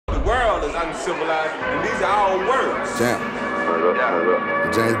uncivilized, and these are all words. Jam.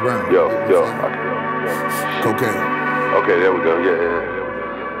 James Brown. Yo. Cocaine. Okay, there we go. Yeah.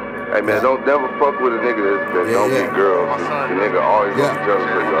 Hey man, don't never fuck with a nigga that don't get girls. The nigga always gonna be jealous of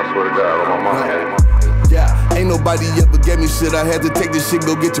you. I swear to God, on my mama. Yeah, ain't nobody ever gave me shit. I had to take this shit,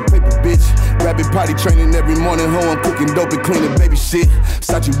 go get your paper, bitch. Rapid potty training every morning, ho, I'm cooking dope and cleaning baby shit.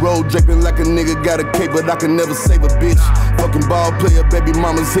 Sachi roll draping like a nigga got a cape, but I can never save a bitch. Fucking ball player, baby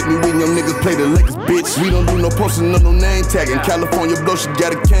mamas hit me when your niggas play the Lakers, bitch. We don't do no posting, no name tagging. California blow, she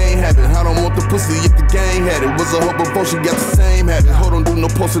got a cane habit. I don't want the pussy if the gang had it. Was a hoe before she got the same habit. Ho, don't do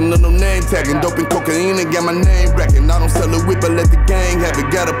no posting, no name tagging. Dope and cocaine and got my name racking. I don't sell a whip, I let the gang have it.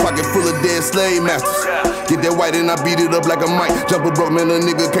 Got a pocket full of dead slave masters. Get that white and I beat it up like a mic. Jump a broke man, a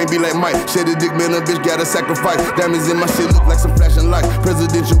nigga can't be like Mike. Shed a dick man, a bitch gotta sacrifice. Diamonds in my shit look like some flashing lights.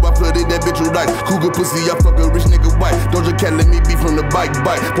 Presidential, I flooded that bitch with ice. Cougar pussy, I fuck a rich nigga white. Doja Cat let me be from the bike.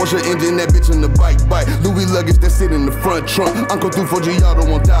 Porsche engine, that bitch in the bike. Louis luggage that sit in the front trunk. Uncle through for Giotto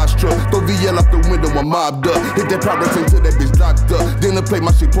on Dodge truck. Throw VL out the window, I'm mobbed up. Hit that power until that bitch locked up. Then I play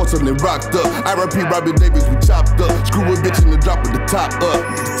my shit porcelain rocked up. RIP Robert Davis, we chopped up. Screw a bitch in the drop with the top up.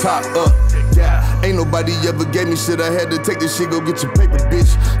 Yeah, ain't nobody ever gave me shit. I had to take this shit, go get your paper,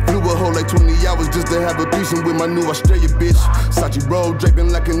 bitch. Flew a whole like 20 hours just to have a threesome with my new Australia bitch. Sachi roll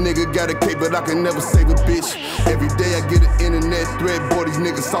draping like a nigga got a cape, but I can never save a bitch. Every day I get an internet thread, boy, these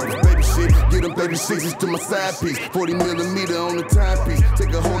niggas soft as baby shit. Get them baby sixes to my side piece, 40 millimeter on the timepiece.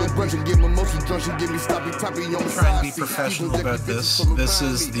 Take a whole bunch and get my mostly drunk. She give me stoppy toppy on the side. Try and be professional about this. This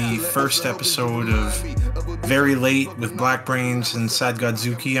is the first episode of Very Late with Black Brainz and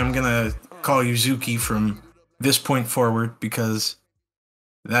Zuki. I'm gonna call you Zuki from this point forward because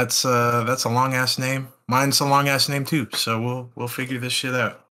that's a long ass name. Mine's a long ass name too, so we'll figure this shit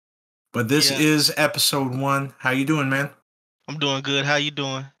out. But this is episode 1. How you doing, man? I'm doing good. How you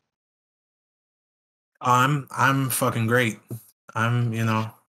doing? I'm fucking great. I'm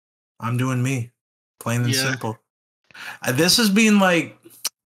doing me, plain and simple. This has been like,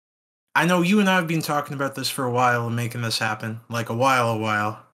 I know you and I have been talking about this for a while and making this happen, like a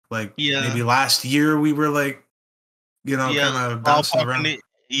while. Like maybe last year we were like, kind of bouncing around.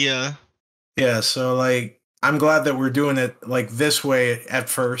 Yeah. So like, I'm glad that we're doing it like this way at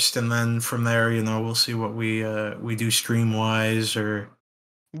first, and then from there, we'll see what we do stream wise, or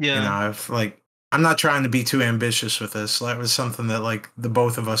I'm not trying to be too ambitious with this. That was something that like the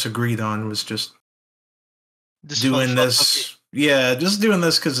both of us agreed on, was just doing this. Yeah, just doing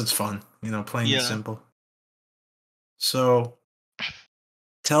this because it's fun, plain and simple. So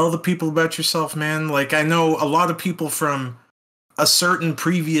tell the people about yourself, man. Like, I know a lot of people from a certain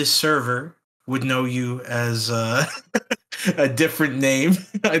previous server would know you as a different name.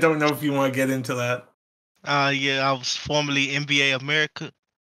 I don't know if you want to get into that. I was formerly NBA America.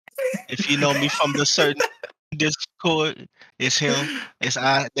 If you know me from the certain Discord, it's him. It's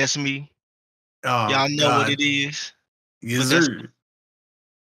I. That's me. Oh, y'all know what it is. Yes, sir.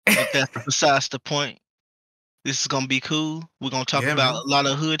 But that's besides the point. This is gonna be cool. We're gonna talk about a lot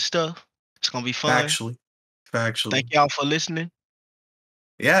of hood stuff. It's gonna be fun. Factually. Thank y'all for listening.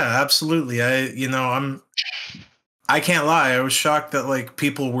 Yeah, absolutely. I can't lie. I was shocked that like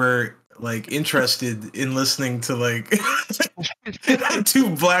people were like interested in listening to like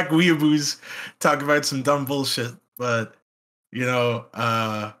two black weeaboos talk about some dumb bullshit. But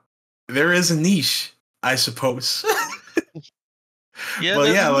there is a niche, I suppose.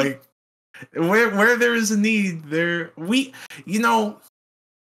 Like where there is a need,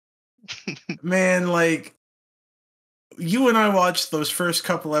 man, like you and I watched those first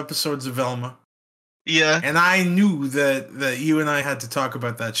couple episodes of Velma. Yeah. And I knew that you and I had to talk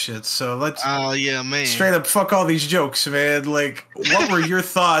about that shit. So let's man. Straight up fuck all these jokes, man. Like, what were your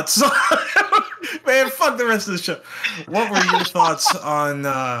thoughts? Man, fuck the rest of the show. What were your thoughts on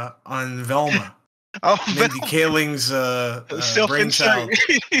Velma? Mindy Kaling's brainchild.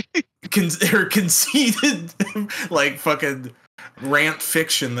 Her conceited like fucking rant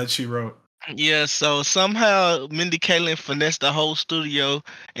fiction that she wrote. Yeah, so somehow Mindy Kaling finessed the whole studio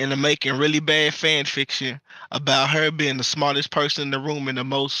into making really bad fan fiction about her being the smartest person in the room and the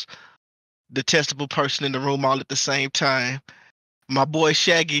most detestable person in the room all at the same time. My boy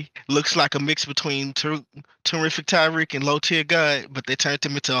Shaggy looks like a mix between Terrific Tyreek and Low Tier God, but they turned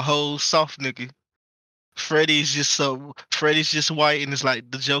him into a whole soft nigga. Freddy's just white, and it's like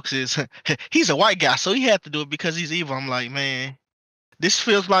the jokes is he's a white guy, so he had to do it because he's evil. I'm like, man, this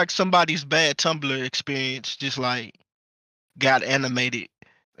feels like somebody's bad Tumblr experience just like got animated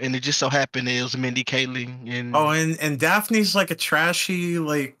and it just so happened it was Mindy Kaling. And and Daphne's like a trashy,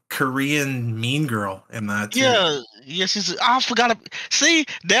 like Korean mean girl in that too. yeah, I forgot. See,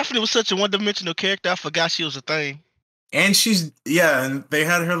 Daphne was such a one-dimensional character. I forgot she was a thing. And and they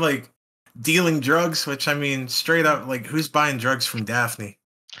had her like dealing drugs, which I mean, straight up, like, who's buying drugs from Daphne?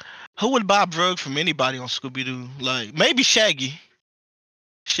 Who would buy drugs from anybody on Scooby-Doo? Like, maybe Shaggy.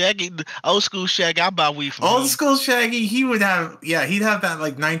 Shaggy, old school Shaggy, I buy weed from old him. school Shaggy. He'd have that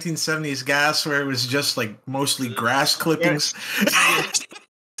like 1970s gas where it was just like mostly grass clippings.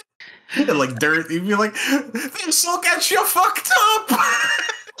 And like dirt. He'd be like, "This will get you fucked up."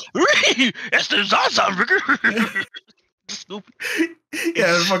 It's the Zaza.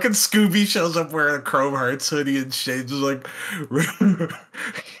 Yeah, fucking Scooby shows up wearing a Chrome Hearts hoodie and shade, just like, we're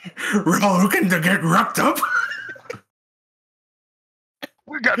all looking to get rocked up.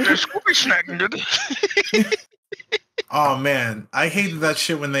 We got this Scooby snack. Oh man, I hated that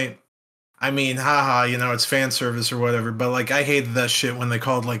shit when they. I mean, haha, it's fan service or whatever. But like, I hated that shit when they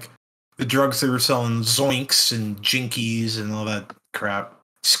called like the drugs they were selling Zoinks and Jinkies and all that crap.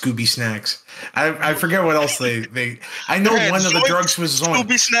 Scooby snacks. I forget what else they. I know one of the drugs was Zoinks.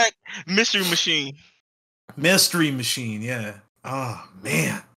 Scooby snack mystery machine. Mystery machine, yeah. Oh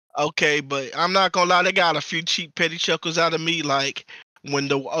man. Okay, but I'm not gonna lie, they got a few cheap petty chuckles out of me, like when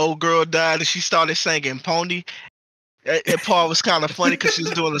the old girl died and she started singing Pony. That part was kind of funny because she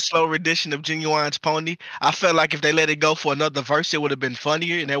was doing a slow rendition of Genuine's Pony. I felt like if they let it go for another verse, it would have been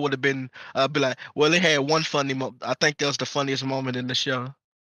funnier, and that would have been be like, well, it had one funny moment. I think that was the funniest moment in the show.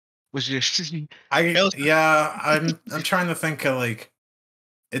 Was just I'm trying to think of like,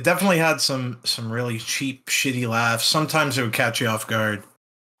 it definitely had some really cheap, shitty laughs. Sometimes it would catch you off guard.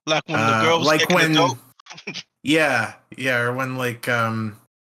 Like when the girl was like when, or when like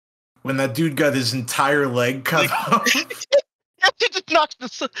when that dude got his entire leg cut off. He just knocks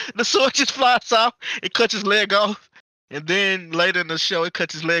the sword just flies off. It cuts his leg off, and then later in the show, it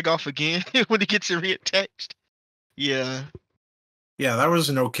cuts his leg off again when he gets it reattached. Yeah, that was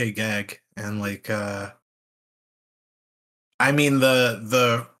an okay gag, and like, I mean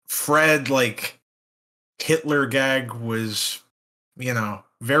the Fred like Hitler gag was,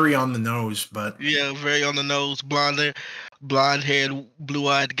 very on the nose, but very on the nose. Blonde-haired,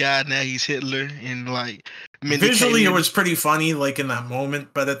 blue-eyed guy. Now he's Hitler, and like visually, it was pretty funny, like in that moment.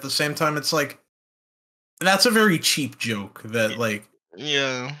 But at the same time, it's like that's a very cheap joke. That like,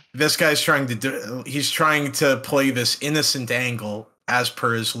 this guy's trying to do. He's trying to play this innocent angle as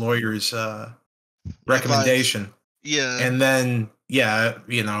per his lawyer's recommendation. And then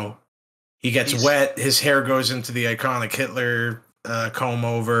he gets wet. His hair goes into the iconic Hitler comb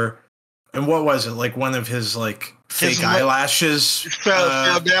over. And what was it? Like one of his like fake eyelashes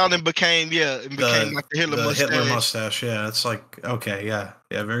fell down and became like the Hitler mustache. Hitler mustache. Yeah, it's like okay, yeah,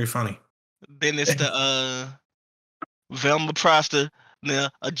 very funny. Then it's the Velma Proster. Now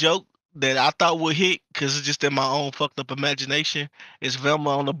a joke that I thought would hit because it's just in my own fucked up imagination is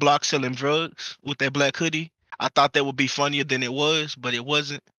Velma on the block selling drugs with that black hoodie. I thought that would be funnier than it was, but it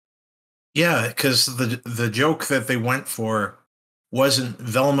wasn't. Yeah, because the joke that they went for wasn't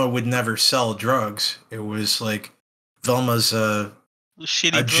Velma would never sell drugs. It was like Velma's a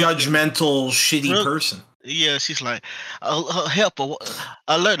judgmental, shitty person. Yeah, she's like, help,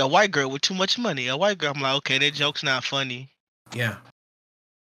 alert, a white girl with too much money. A white girl. I'm like, okay, that joke's not funny. Yeah.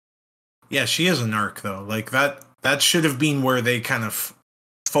 Yeah, she is a narc, though. Like, that should have been where they kind of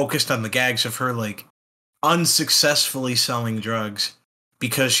focused on the gags of her, like, unsuccessfully selling drugs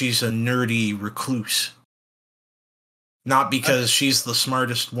because she's a nerdy recluse. Not because she's the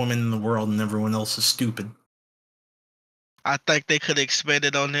smartest woman in the world and everyone else is stupid. I think they could have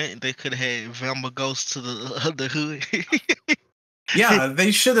expanded on that. They could have had Velma goes to the hood. Yeah,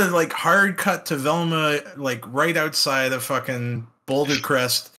 they should have like hard cut to Velma like right outside of fucking Boulder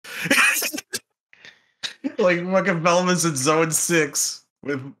Crest. Like fucking Velma's in Zone 6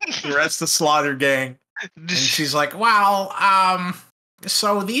 with the rest of Slaughter Gang. And she's like, wow,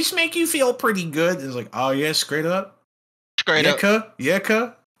 so these make you feel pretty good. It's like, oh yeah, straight up.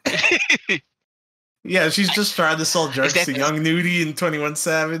 Yeah. Yeah, she's just trying to sell drugs to Young Nudie and 21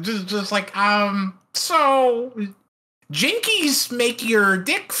 Savage. Just like, so Jinkies make your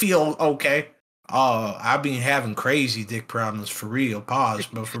dick feel okay. Oh, I've been having crazy dick problems for real. Pause,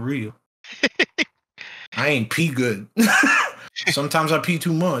 but for real. I ain't pee good. Sometimes I pee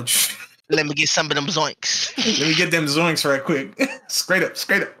too much. Let me get some of them zoinks. Let me get them zoinks right quick. Straight up.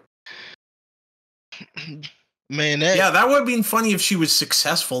 Man, that would have been funny if she was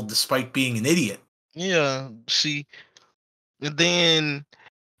successful despite being an idiot. Yeah, see. And then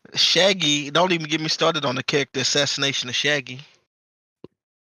Shaggy, don't even get me started on the character assassination of Shaggy.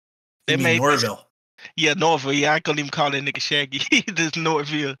 You mean Norville? Yeah, Norville. Yeah, I couldn't even call that nigga Shaggy. This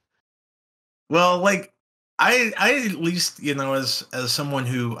Norville. Well, like I at least, you know, as someone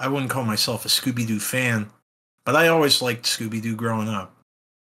who I wouldn't call myself a Scooby-Doo fan, but I always liked Scooby-Doo growing up.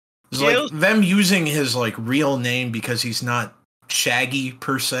 It's like them using his like real name because he's not Shaggy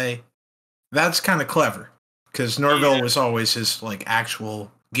per se. That's kind of clever because Norville was always his like actual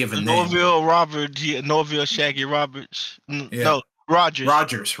given name. Norville Roberts, Norville Shaggy Roberts. No, Rogers.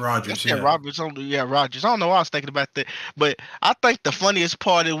 Rogers, yeah. Roberts. Rogers. I don't know why I was thinking about that, but I think the funniest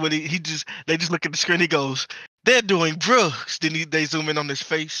part is when they just look at the screen. He goes, "They're doing drugs." Then they zoom in on his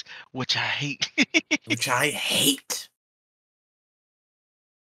face, which I hate. Which I hate.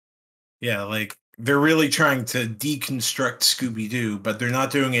 Yeah, like they're really trying to deconstruct Scooby-Doo, but they're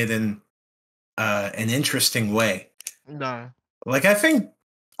not doing it in an interesting way. No. Like I think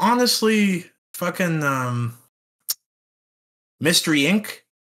honestly, fucking Mystery Inc.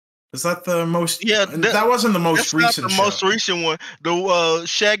 Is that the most? Yeah, that wasn't the most recent. Not the most recent one. The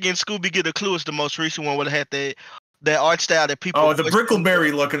Shaggy and Scooby Get a Clue is the most recent one where they had that art style that people. Oh, the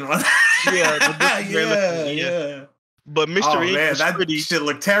Brickleberry looking one. Yeah, the Brickleberry yeah. But Mr. Inc. Man, was that shit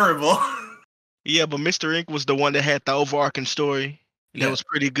looked terrible. Yeah, but Mr. Inc. was the one that had the overarching story. That was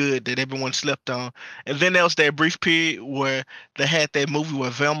pretty good that everyone slept on. And then there was that brief period where they had that movie where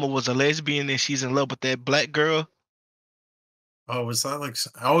Velma was a lesbian and she's in love with that black girl. Oh, was that like?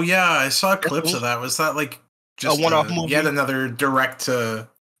 Oh yeah, I saw clips of that. Was that like just a one-off movie? Yet another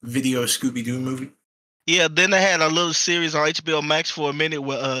direct-to-video Scooby-Doo movie? Yeah, then they had a little series on HBO Max for a minute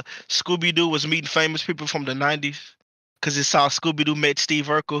where Scooby-Doo was meeting famous people from the 90s because it saw Scooby-Doo met Steve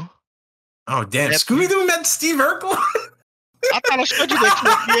Urkel. Oh damn! Scooby-Doo met Steve Urkel. I thought I showed you that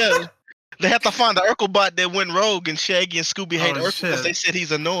clip. Yeah, they had to find the Urkel bot that went rogue, and Shaggy and Scooby hate Urkel because they said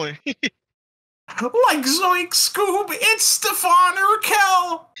he's annoying. Like Zoink Scoob, it's Stefan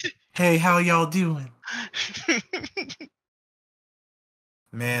Urkel. Hey, how y'all doing?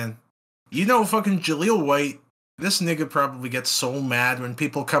 Man, you know fucking Jaleel White. This nigga probably gets so mad when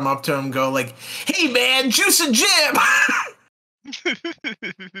people come up to him and go like, "Hey man, juice a jib."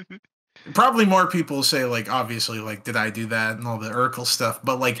 Probably more people say like, obviously, like, did I do that and all the Urkel stuff?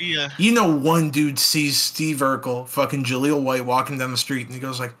 But like, you know, one dude sees Steve Urkel, fucking Jaleel White, walking down the street, and he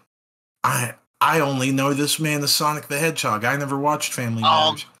goes like, I only know this man as Sonic the Hedgehog. I never watched Family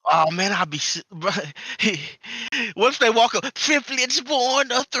Matters. Oh man, I'll be. Once they walk up, triplets born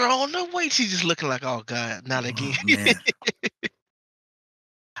the throne of weight. She's just looking like, oh god, not again.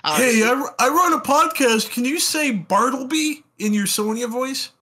 Hey, I run a podcast. Can you say Bartleby in your Sonya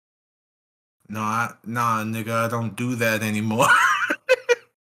voice? Nah, nigga, I don't do that anymore.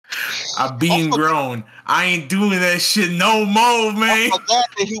 I'm being grown. I ain't doing that shit no more, man. I forgot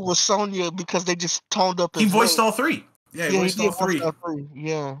that he was Sonya because they just toned up his He voiced name. all three. Yeah, he voiced all three.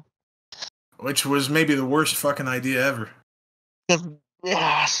 Yeah. Which was maybe the worst fucking idea ever.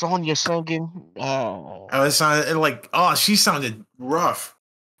 Yeah, Sonya singing. Oh. I was like, she sounded rough.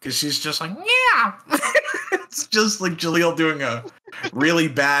 Because she's just like, yeah. It's just like Jaleel doing a really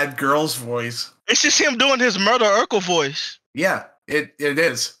bad girl's voice. It's just him doing his Murder Urkel voice. Yeah, it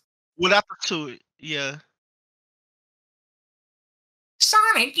is. Without the to it, yeah.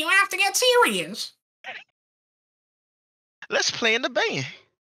 Sonic, you have to get serious. Let's play in the band.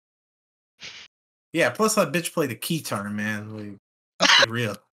 Yeah, plus that bitch played a guitar, man. Like, that's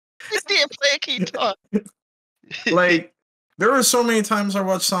real. He did play a guitar. Like, there were so many times I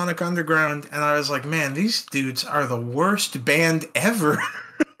watched Sonic Underground, and I was like, man, these dudes are the worst band ever.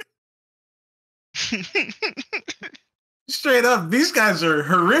 Straight up, these guys are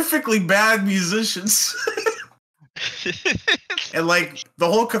horrifically bad musicians. And like the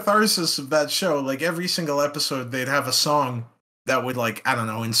whole catharsis of that show, like every single episode, they'd have a song that would, like, I don't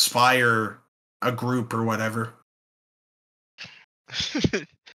know, inspire a group or whatever.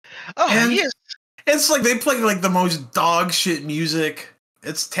 Yes. It's like they play like the most dog shit music.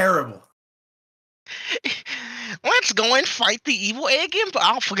 It's terrible. Let's go and fight the evil Eggman.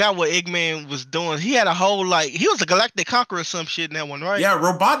 I forgot what Eggman was doing. He had a whole, like, he was a Galactic Conqueror or some shit in that one, right? Yeah,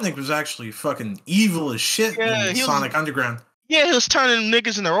 Robotnik was actually fucking evil as shit in Sonic Underground. Yeah, he was turning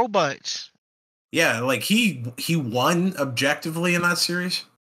niggas into robots. Yeah, like he won objectively in that series.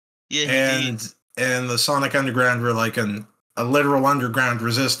 Yeah, he did. And the Sonic Underground were like a literal underground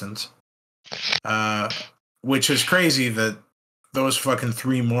resistance. Which is crazy that those fucking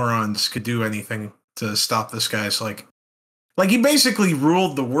three morons could do anything to stop this guy's like he basically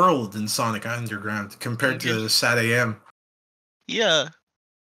ruled the world in Sonic Underground compared to Sat AM. Yeah.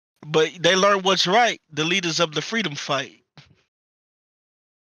 But they learned what's right, the leaders of the freedom fight.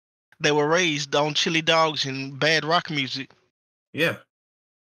 They were raised on chili dogs and bad rock music. Yeah.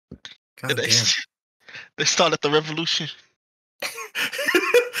 God they, damn. they started the revolution.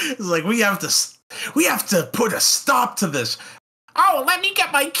 It's like we have to put a stop to this. Oh, let me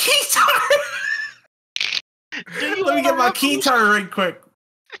get my keytar. Let me get my keytar right quick.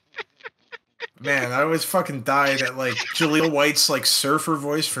 Man, I always fucking died at like Jaleel White's like surfer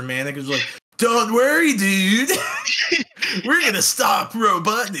voice for Manic. It was like, don't worry, dude. We're gonna stop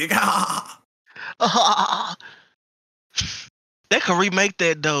Robotnik. They could remake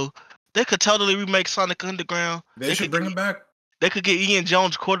that though. They could totally remake Sonic Underground. They should bring him back. They could get Ian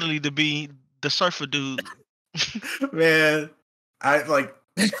Jones Quarterly to be the surfer dude. Man, I like.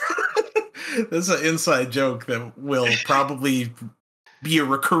 That's an inside joke that will probably be a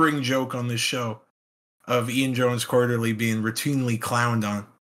recurring joke on this show of Ian Jones Quarterly being routinely clowned on.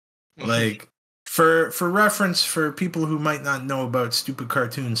 Like, for reference, for people who might not know about stupid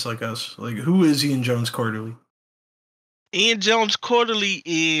cartoons like us, like, who is Ian Jones Quarterly? Ian Jones Quarterly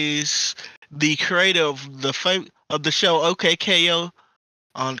is the creator of the show OKKO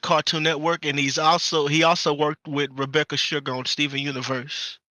on Cartoon Network, and he also worked with Rebecca Sugar on Steven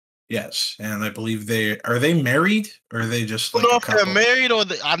Universe. Yes, and I believe are they married, or are they just like I don't know a couple? if they're married or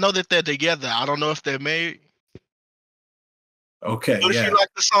I know that they're together. I don't know if they're married. Okay, But if you like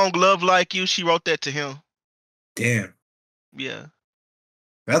the song "Love Like You," she wrote that to him. Damn. Yeah.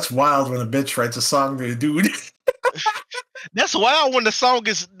 That's wild when a bitch writes a song to a dude. That's wild when the song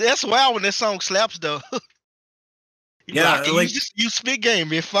is. That's wild when that song slaps though. Yeah, like you spit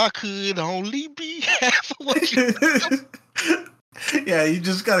game. If I could only be half of what you. Yeah, you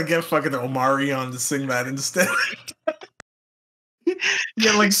just gotta get fucking Omarion to sing that instead.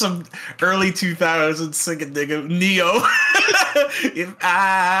 Get like some early 2000s singing nigga Neo. If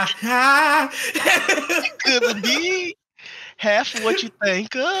I could be half of what you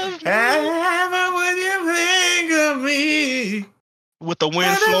think of me. Half of what you think of me. With the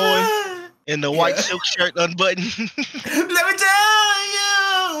wind flowing and the white silk shirt unbuttoned. Let me tell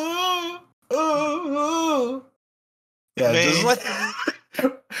you. Ooh. Yeah, man. Just like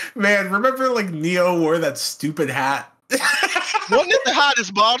man, remember like Neo wore that stupid hat? Wasn't it the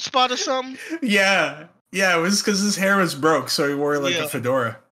hottest bald spot or something? Yeah, it was because his hair was broke, so he wore like a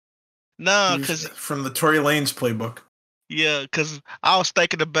fedora. No, because from the Tory Lanez playbook. Yeah, because I was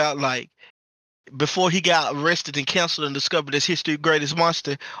thinking about like before he got arrested and canceled and discovered as history's greatest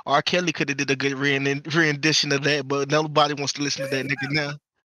monster, R.Kelly could have did a good rendition of that, but nobody wants to listen to that nigga now.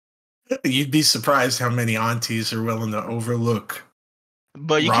 You'd be surprised how many aunties are willing to overlook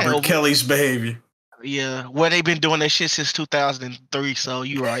but you Robert Kelly's behavior. Yeah, well, they've been doing that shit since 2003, so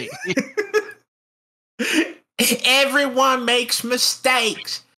you right. Everyone makes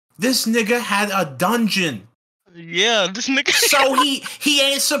mistakes. This nigga had a dungeon. Yeah, this nigga. So he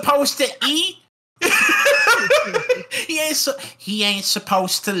ain't supposed to eat. he ain't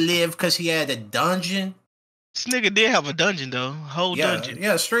supposed to live because he had a dungeon. This nigga did have a dungeon though, dungeon.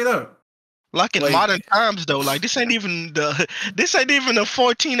 Yeah, straight up. Like in modern times though, like this ain't even the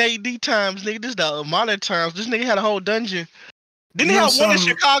 14 AD times, nigga. This the modern times. This nigga had a whole dungeon. Didn't he have one in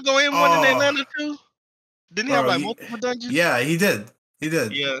Chicago and one in Atlanta too? Didn't he have like multiple dungeons? Yeah, he did.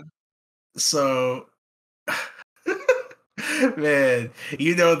 Yeah. So, man,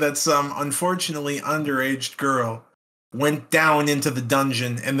 you know that some unfortunately underage girl went down into the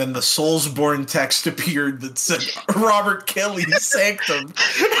dungeon, and then the Soulsborne text appeared that said Robert Kelly's sanctum.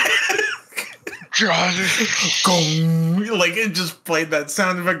 Gong. Like it just played that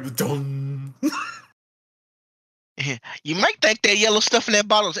sound effect. Dong. You might think that yellow stuff in that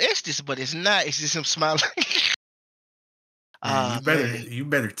bottle is Estes, but it's not. It's just him smiling. You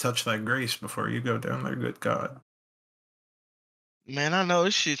better touch that grace before you go down there. Good God. Man, I know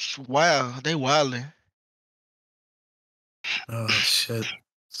this shit's wild. They wilding. Oh shit!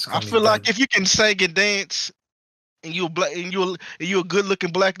 I feel like if you can sing and dance, and you're black, and you're a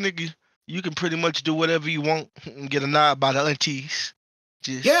good-looking black nigga, you can pretty much do whatever you want and get a nod by the aunties.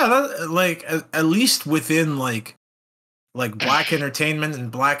 Like at least within like black entertainment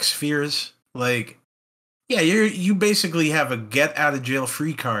and black spheres, like you basically have a get out of jail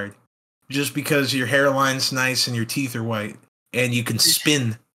free card just because your hairline's nice and your teeth are white and you can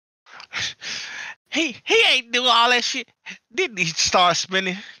spin. He ain't doing all that shit. Didn't he start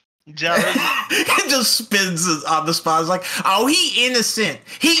spinning? He just spins on the spot. It's like, oh, he innocent.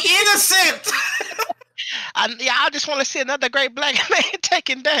 He innocent. I just want to see another great black man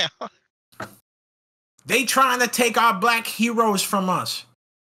taken down. They trying to take our black heroes from us.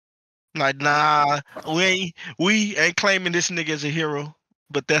 Like, nah, we ain't claiming this nigga as a hero,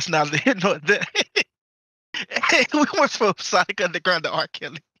 but that's not the we went from Sonic Underground to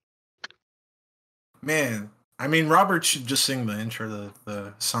R.Kelly. Man, I mean, Robert should just sing the intro to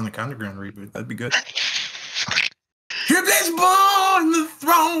the Sonic Underground reboot. That'd be good. Triple's born, the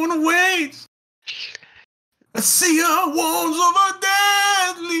throne awaits. I see her wounds of a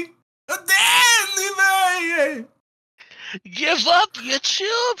deadly vein. Give up your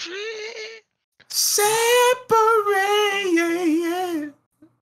children. Separate.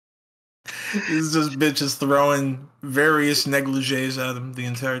 It's just bitches throwing various negligees at him the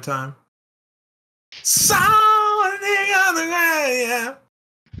entire time. Sonic Underground, yeah.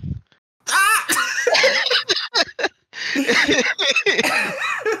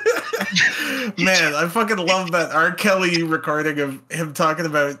 Man, I fucking love that R.Kelly recording of him talking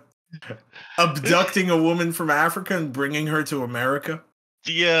about abducting a woman from Africa and bringing her to America.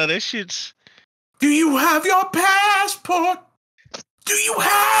 Yeah, that shit's... Do you have your passport? Do you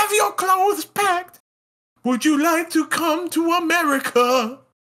have your clothes packed? Would you like to come to America?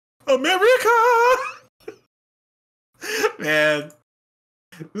 America! Man,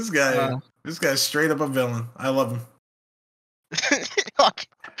 this guy's straight up a villain. I love him.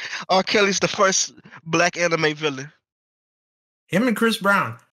 R.Kelly's the first black anime villain. Him and Chris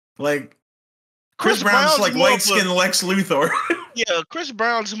Brown. Like, Chris Brown's like light-skinned Lex Luthor. Yeah, Chris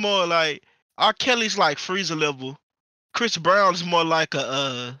Brown's more like... R.Kelly's like Frieza level. Chris Brown's more like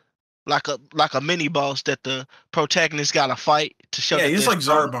a mini boss that the protagonist gotta fight to show. Yeah, he's like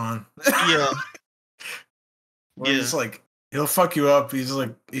Zarbon. Yeah. Yeah. It's like, he'll fuck you up.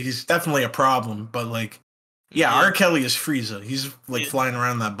 He's definitely a problem, but like, yeah, R. Kelly is Frieza. He's like flying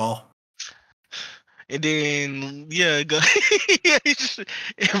around that ball. And then, yeah,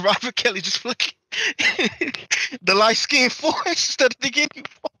 and Robert Kelly just like the light skinned force instead of the getting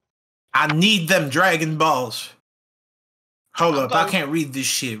force. I need them Dragon Balls. Hold up, I can't read this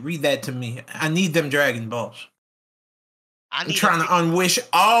shit. Read that to me. I need them Dragon Balls. I'm trying to unwish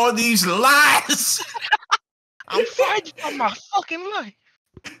all these lies. I'm fighting for my fucking life.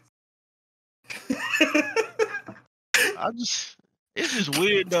 It's just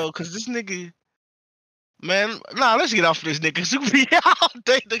weird though, because this nigga, man, let's get off of this nigga.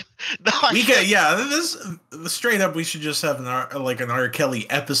 We can, yeah. This straight up, we should just have an R. Kelly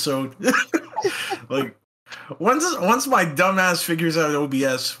episode. Like, once my dumbass figures out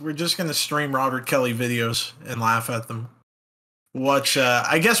OBS, we're just gonna stream Robert Kelly videos and laugh at them. Watch.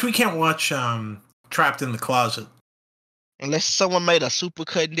 I guess we can't watch Trapped in the Closet unless someone made a super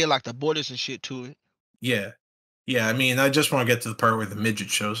cut and did like the borders and shit to it. Yeah. Yeah, I mean, I just want to get to the part where the midget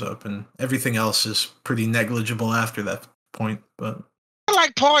shows up, and everything else is pretty negligible after that point. But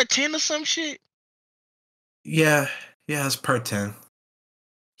like part 10 or some shit. Yeah, it's part 10.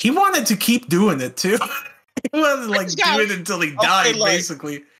 He wanted to keep doing it too. He wanted to like do it until he died,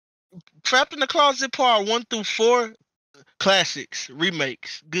 basically. Trapped in the Closet part 1 through 4, classics,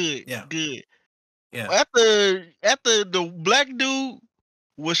 remakes, good, good. Yeah. After the black dude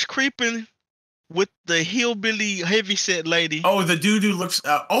was creeping with the hillbilly heavyset lady. Oh, the dude who looks...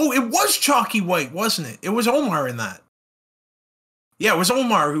 it was Chalky White, wasn't it? It was Omar in that. Yeah, it was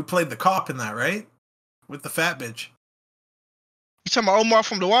Omar who played the cop in that, right? With the fat bitch. You talking about Omar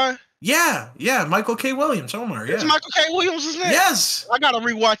from The Wire? Yeah, Michael K. Williams, Omar, yeah. Is Michael K. Williams' name? Yes! I gotta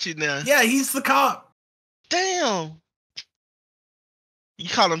rewatch it now. Yeah, he's the cop. Damn. You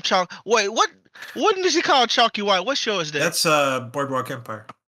call him Chalk... Wait, what does he call Chalky White? What show is that? That's Boardwalk Empire.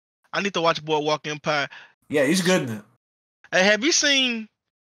 I need to watch Boardwalk Empire. Yeah, he's good in it. Hey, have you seen?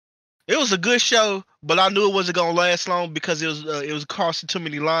 It was a good show, but I knew it wasn't gonna last long because it was crossing too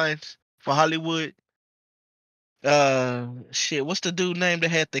many lines for Hollywood. Shit, what's the dude name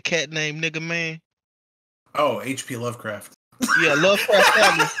that had the cat named Nigga Man? Oh, H.P. Lovecraft. Yeah, Lovecraft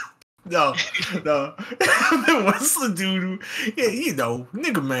family. No. What's the dude who? Yeah,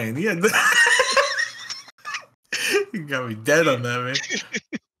 Nigga Man. Yeah, you got me dead on that, man.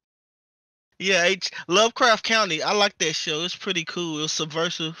 Yeah, Lovecraft County. I like that show. It's pretty cool. It was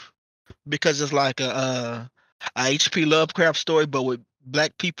subversive because it's like a H.P. Lovecraft story, but with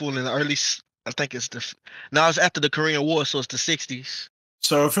black people in the early. I think it's it's after the Korean War, so it's the 60s.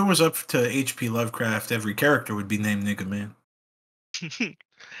 So if it was up to H.P. Lovecraft, every character would be named Nigga Man.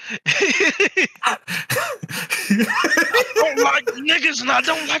 I don't like niggas and I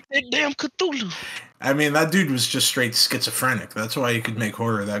don't like that damn Cthulhu. I mean, that dude was just straight schizophrenic. That's why you could make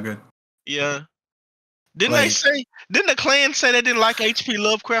horror that good. Yeah. Didn't the Klan say they didn't like H.P.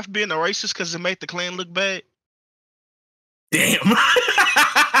 Lovecraft being a racist because it made the Klan look bad? Damn.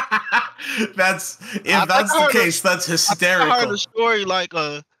 If that's the case, that's hysterical. I heard a story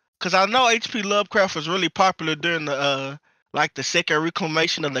because I know H.P. Lovecraft was really popular during the the second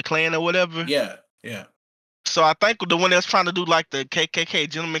reclamation of the Klan or whatever. Yeah. So I think the one that's trying to do like the KKK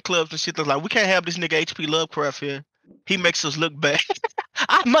gentleman clubs and shit, they're like, we can't have this nigga HP Lovecraft here. He makes us look bad.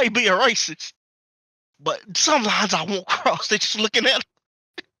 I may be a racist, but some lines I won't cross. They just looking at him.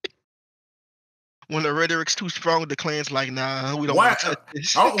 When the rhetoric's too strong, the Klan's like, nah, we don't want to touch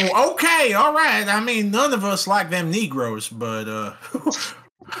this. Oh, okay, all right. I mean, none of us like them Negroes, but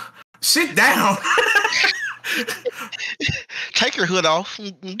sit down. Take your hood off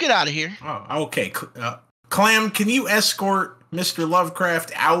and get out of here. Oh, okay. Clam, can you escort Mr.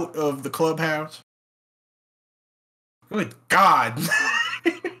 Lovecraft out of the clubhouse? Good God.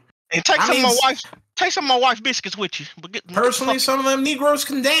 And take some of my wife's biscuits with you. But personally, some of them Negroes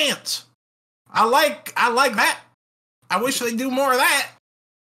can dance. I like that. I wish they do more of that.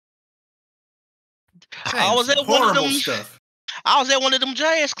 I was at one of them stuff. I was at one of them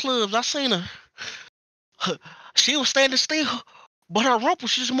jazz clubs. I seen her. She was standing still, but her rump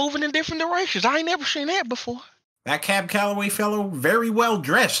was just moving in different directions. I ain't never seen that before. That Cab Calloway fellow, very well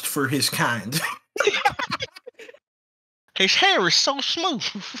dressed for his kind. His hair is so smooth.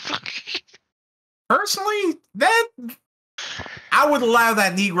 Personally, I would allow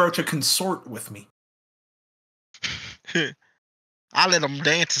that Negro to consort with me. I let him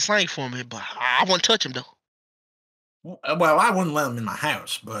dance and sing for me, but I wouldn't touch him though. Well, I wouldn't let him in my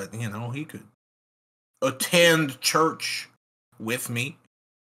house, but he could attend church with me.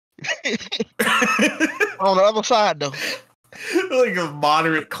 On the other side though. Like a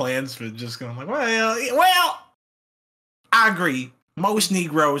moderate Klansman just going like, well, I agree. Most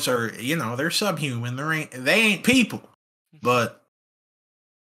Negroes are, they're subhuman. They ain't people. But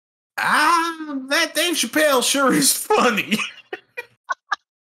that Dave Chappelle sure is funny.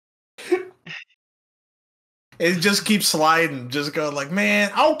 It just keeps sliding, just going like,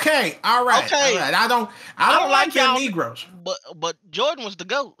 man, okay, all right. I don't like y'all Negroes. But Jordan was the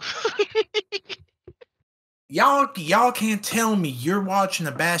GOAT. Y'all can't tell me you're watching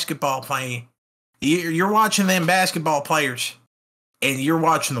a basketball play. You're watching them basketball players, and you're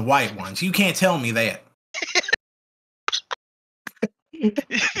watching the white ones. You can't tell me that.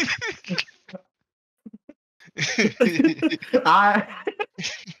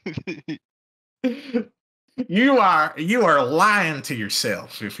 You are lying to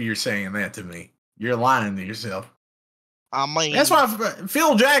yourself if you're saying that to me. You're lying to yourself. I mean, that's why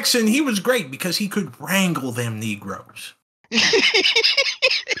Phil Jackson, he was great because he could wrangle them Negroes.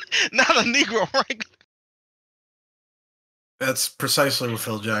 Not a Negro wrangler. That's precisely what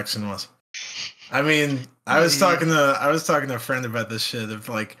Phil Jackson was. I mean, I was talking to a friend about this shit of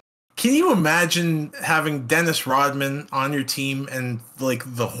like, can you imagine having Dennis Rodman on your team and like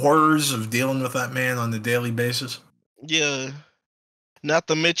the horrors of dealing with that man on a daily basis? Yeah. Not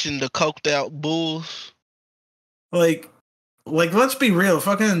to mention the coked out Bulls. Like let's be real.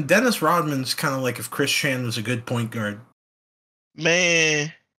 Fucking Dennis Rodman's kind of like if Chris Chan was a good point guard.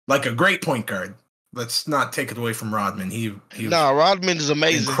 Man. Like a great point guard. Let's not take it away from Rodman. Rodman is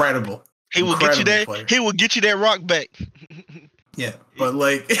amazing. Incredible. He will get you that. Player. He will get you that rock back. Yeah, but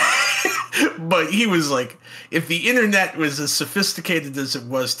but he was like, if the internet was as sophisticated as it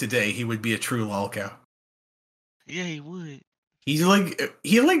was today, he would be a true lolcow. Yeah, he would. He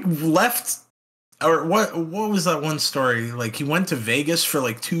left, or what was that one story? Like he went to Vegas for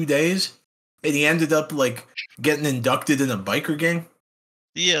like 2 days, and he ended up like getting inducted in a biker gang.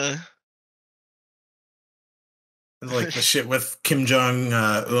 Yeah. Like the shit with Kim Jong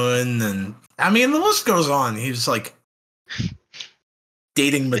Un, and I mean the list goes on. He was like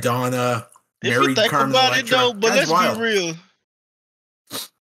dating Madonna, married Carmen Electra. But let's be real.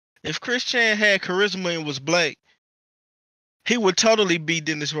 If Chris Chan had charisma and was black, he would totally be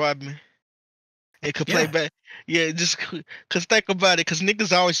Dennis Rodman and could play back. Yeah, just because think about it, because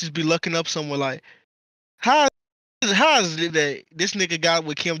niggas always just be looking up someone like, how is it that this nigga got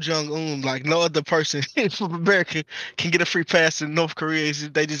with Kim Jong-un like no other person from America can get a free pass in North Korea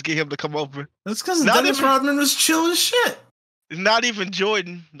if they just get him to come over? That's because Dennis Rodman was chill as shit. Not even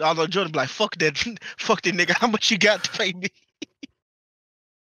Jordan. Although Jordan be like, fuck that nigga. How much you got to pay me?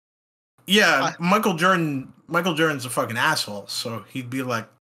 Yeah, Michael Jordan's a fucking asshole. So he'd be like,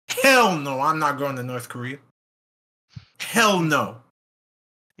 hell no, I'm not going to North Korea. Hell no.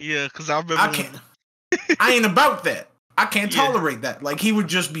 Yeah, because I remember. I ain't about that. I can't tolerate that. Like he would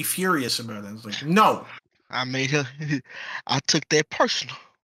just be furious about it. It's like, no. I took that personal.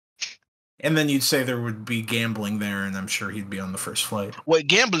 And then you'd say there would be gambling there, and I'm sure he'd be on the first flight. Wait,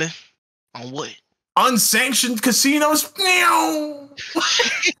 gambling? On what? Unsanctioned casinos? No.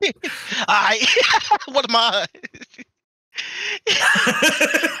 What am I?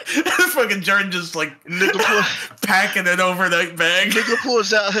 Fucking Jordan just like packing an overnight bag. Nigga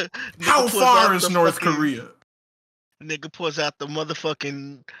pulls out. How far is North Korea? Nigga pulls out the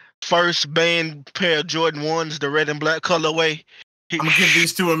motherfucking first banned pair of Jordan 1s, the red and black colorway. I'm gonna give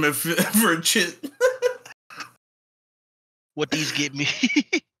these to him for a chit. What these get me?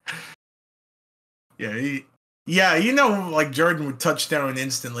 Yeah, you know, like Jordan would touch down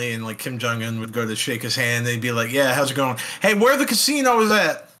instantly, and like Kim Jong-un would go to shake his hand. They'd be like, "Yeah, how's it going? Hey, where the casinos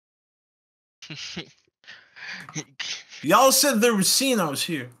at? Y'all said there were casinos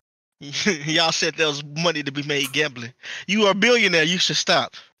here. Y'all said there was money to be made gambling. You are a billionaire. You should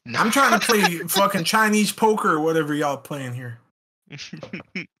stop. No. I'm trying to play fucking Chinese poker or whatever y'all playing here."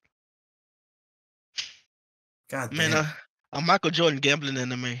 God damn. Man, a Michael Jordan gambling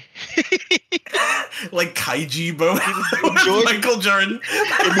anime. Like Kaiji Bo with Michael Jordan.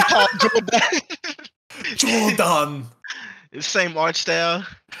 It'd be called Jordan. Jordan. Same art style.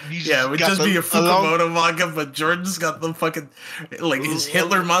 Yeah, it would just be a Fukumoto manga, but Jordan's got the fucking, like, his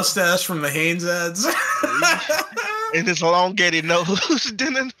Hitler mustache from the Hanes ads. And his elongated nose.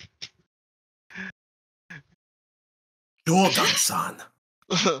 Jordan-san.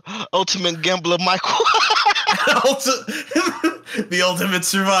 Ultimate gambler Michael. The ultimate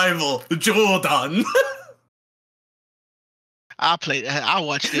survival. Jordan. I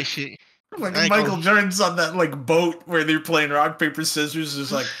watch this shit. Like Michael Jordan's on that like boat where they're playing rock, paper, scissors.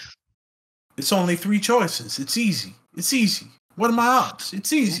 It's like, it's only 3 choices. It's easy. It's easy. What are my odds?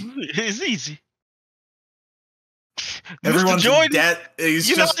 It's easy. It's easy. Everyone's Mr. Jordan, in debt. He's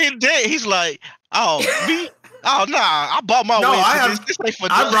in debt. He's like, oh, me? Oh, nah, I bought my way.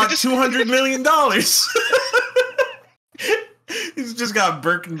 I brought $200 million. He's just got a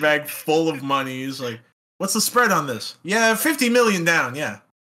Birkin bag full of money. He's like, what's the spread on this? Yeah, 50 million down. Yeah.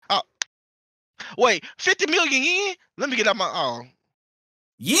 Oh, wait, 50 million yen? Let me get out my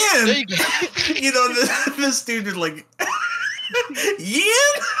yen. There you go. You know, this dude is like, yen.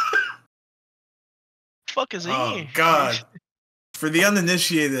 Fuck is oh yen? God. For the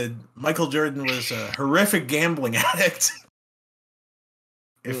uninitiated, Michael Jordan was a horrific gambling addict.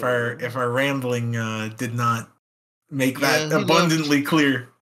 If our rambling did not make that abundantly clear.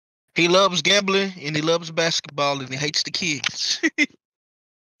 He loves gambling and he loves basketball and he hates the kids.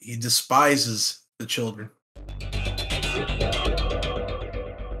 He despises the children.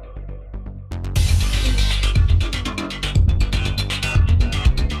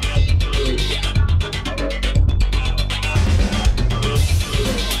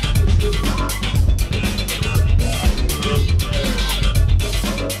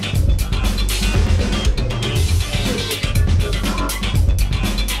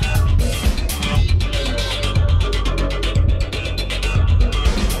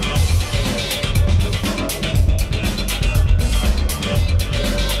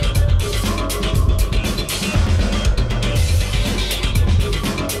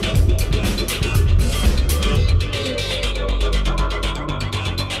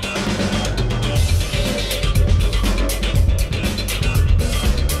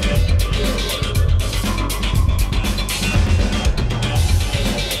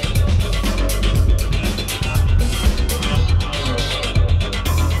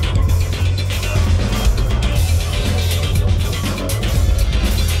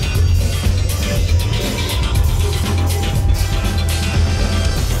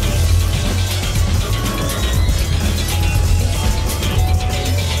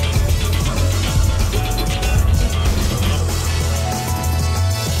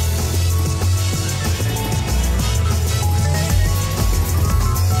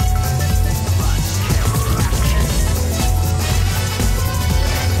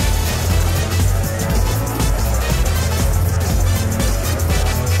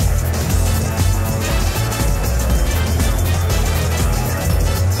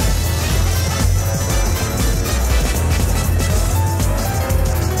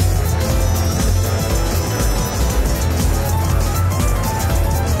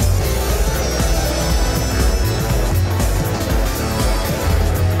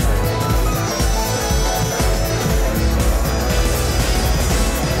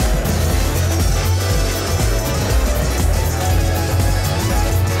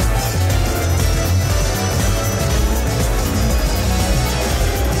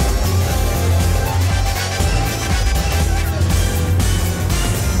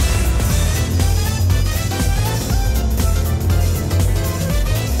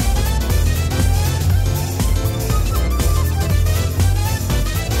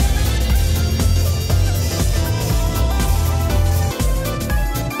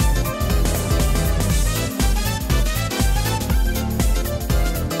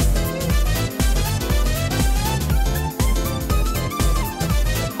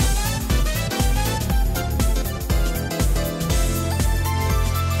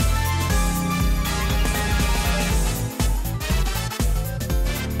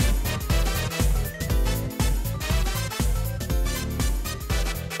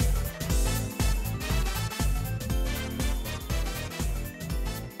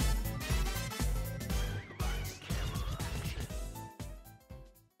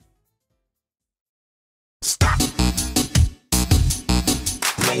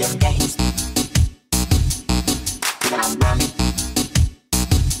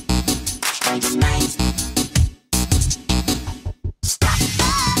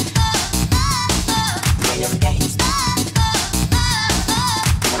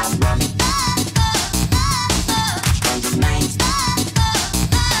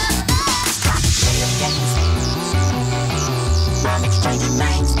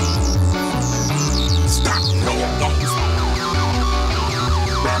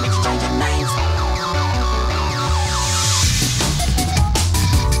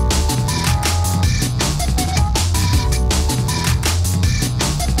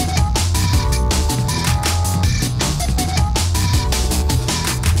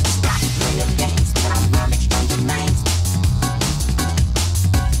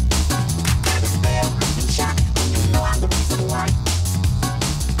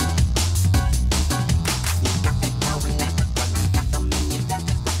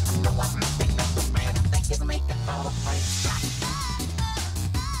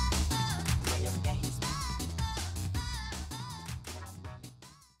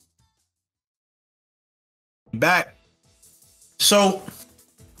 Back. So,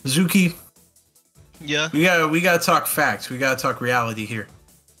 Zuki. Yeah. We gotta talk facts. We gotta talk reality here.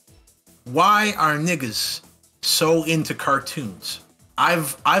 Why are niggas so into cartoons?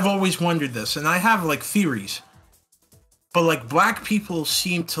 I've always wondered this, and I have like theories. But like black people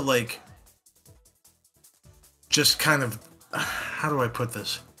seem to like just kind of, how do I put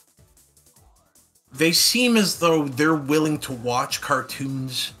this? They seem as though they're willing to watch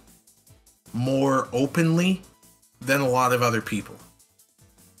cartoons more openly than a lot of other people,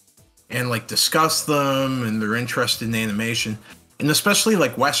 and like discuss them, and they're interested in animation, and especially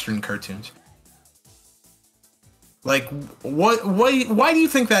like Western cartoons. Like, why do you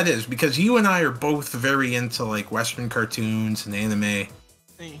think that is? Because you and I are both very into like Western cartoons and anime,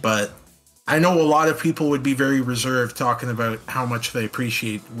 but I know a lot of people would be very reserved talking about how much they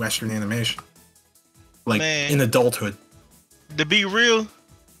appreciate Western animation, like in adulthood. To be real,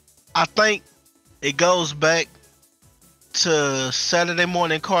 I think it goes back to Saturday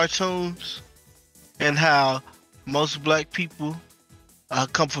morning cartoons and how most black people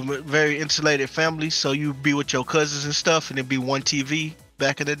come from a very insulated families, so you be with your cousins and stuff, and it'd be one TV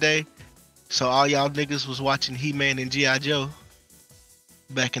back in the day. So all y'all niggas was watching He-Man and G.I. Joe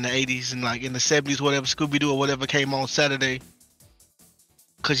back in the 80s and like in the 70s, whatever, Scooby-Doo or whatever came on Saturday.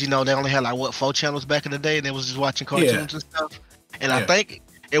 Cause you know they only had like what 4 channels back in the day, and they was just watching cartoons and stuff. And I think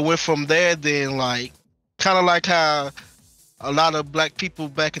it went from there. Then like kind of like how a lot of black people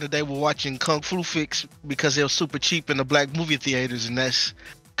back in the day were watching Kung Fu Fix because they were super cheap in the black movie theaters, and that's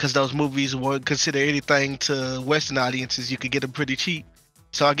because those movies weren't considered anything to Western audiences. You could get them pretty cheap.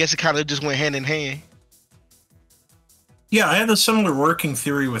 So I guess it kind of just went hand in hand. Yeah, I had a similar working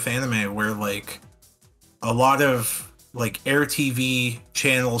theory with anime where like a lot of like Air TV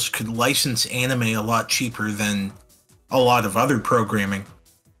channels could license anime a lot cheaper than a lot of other programming.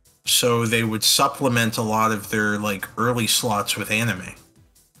 So they would supplement a lot of their like early slots with anime.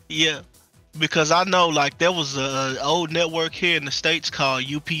 Yeah, because I know like there was a old network here in the States called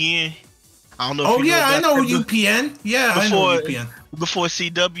UPN. I don't know if you know I know UPN. Yeah, I know UPN. Before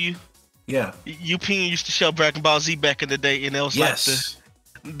CW. Yeah. UPN used to show Dragon Ball Z back in the day, and it was like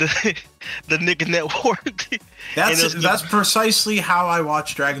the nigga network. That's precisely how I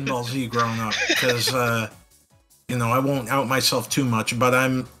watched Dragon Ball Z growing up, because you know, I won't out myself too much, but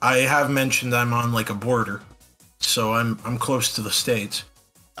I have mentioned I'm on like a border, so I'm close to the States.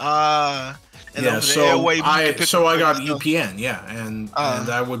 So I got UPN, and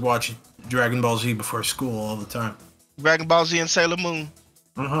I would watch Dragon Ball Z before school all the time. Dragon Ball Z and Sailor Moon.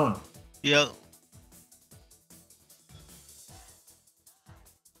 Yep.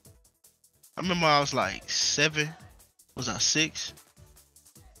 I remember I was like 7. Was I 6?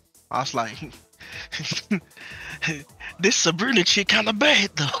 I was like, this Sabrina chick kind of bad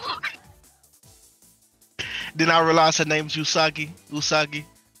though. Then I realized her name's Usagi.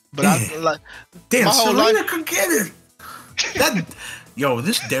 But I like, damn, my whole Serena life could get it. That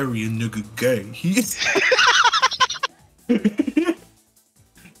this Darien nigga gay.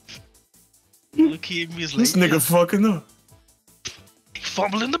 This nigga fucking up. He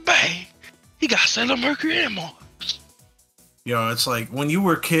fumbling the bag. He got Sailor Mercury and Mars. Yo, it's like when you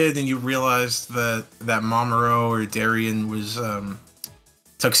were a kid and you realized that Momoro or Darien was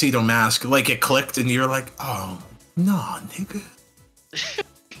Tuxedo Mask, like it clicked and you're like, oh, nah, nigga.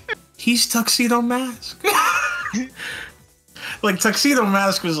 He's Tuxedo Mask. Like Tuxedo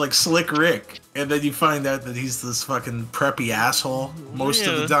Mask was like Slick Rick, and then you find out that he's this fucking preppy asshole most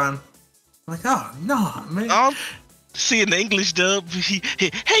of the time. Like, oh, no, man. See in the English dub,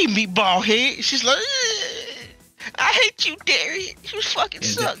 hey meatball head. She's like, I hate you, Darian. You fucking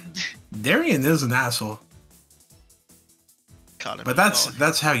suck. Darian is an asshole. But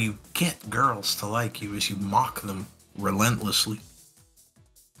that's how you get girls to like you, is you mock them relentlessly.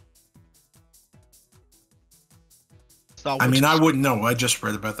 I mean, I wouldn't know. I just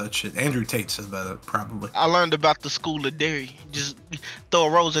read about that shit. Andrew Tate said that probably. I learned about the school of Darian. Just throw a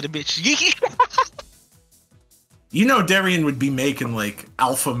rose at a bitch. You know, Darian would be making like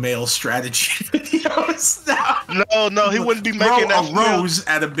alpha male strategy videos now. No, he wouldn't be making a rose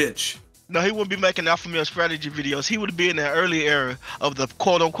at a bitch. No, he wouldn't be making alpha male strategy videos. He would be in the early era of the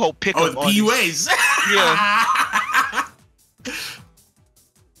quote unquote pickup. Oh, the PUAs. Yeah.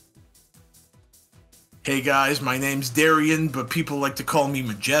 Hey guys, my name's Darian, but people like to call me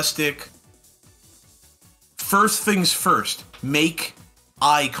Majestic. First things first, make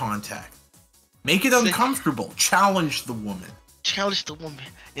eye contact. Make it uncomfortable. Challenge the woman. Challenge the woman.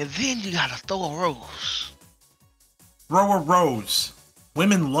 And then you gotta throw a rose. Throw a rose.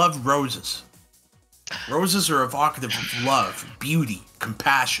 Women love roses. Roses are evocative of love, beauty,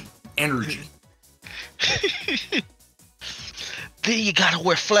 compassion, energy. Then you gotta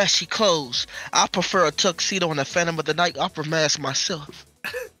wear flashy clothes. I prefer a tuxedo and a Phantom of the Night opera mask myself.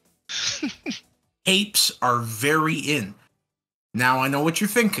 Capes are very in. Now I know what you're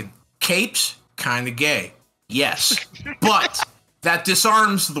thinking. Capes? Kinda gay. Yes. But that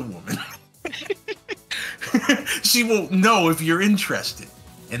disarms the woman. She won't know if you're interested.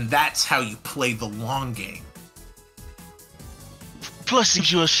 And that's how you play the long game. Plus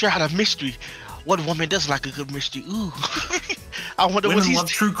gives you a shot of mystery. What woman does like a good mystery? Ooh. I wonder what Women love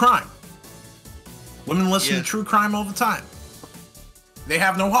true crime. Women listen to true crime all the time. They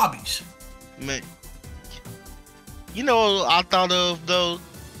have no hobbies. Man. You know what I thought of though?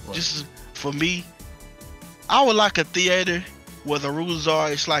 What? Just for me, I would like a theater where the rules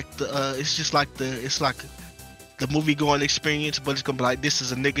are it's like the movie going experience, but it's gonna be like, this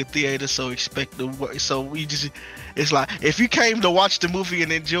is a nigga theater, so expect it's like if you came to watch the movie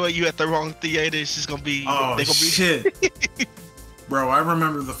and enjoy you at the wrong theater, it's just gonna be shit. Bro, I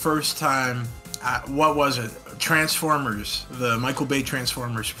remember the first time, what was it? Transformers, the Michael Bay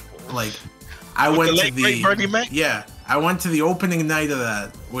Transformers. Like, I went to I went to the opening night of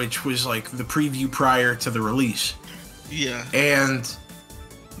that, which was like the preview prior to the release. Yeah. And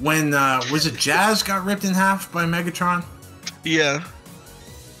when was it Jazz got ripped in half by Megatron? Yeah.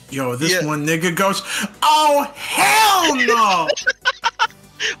 Yo, this one nigga goes, oh hell no!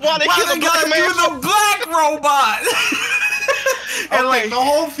 Why they gotta do the black robot? And like the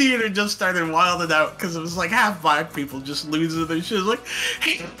whole theater just started wilding out because it was like half black people just losing their shit. Like,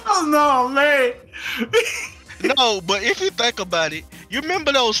 hell no, man. No, but if you think about it, you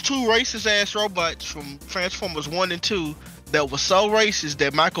remember those two racist ass robots from Transformers 1 and 2 that was so racist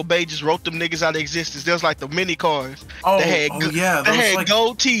that Michael Bay just wrote them niggas out of existence. There's like the mini cars. They had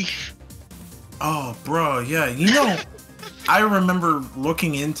gold teeth. Oh, bro, yeah. You know, I remember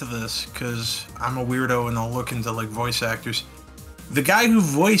looking into this because I'm a weirdo and I'll look into like voice actors. The guy who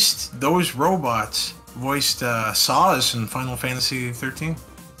voiced those robots voiced Saz in Final Fantasy 13.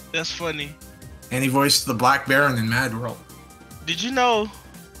 That's funny. And he voiced the Black Baron in Mad World. Did you know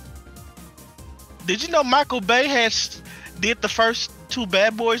Michael Bay did the first two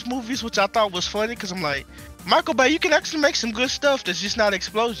Bad Boys movies, which I thought was funny because I'm like, Michael Bay, you can actually make some good stuff that's just not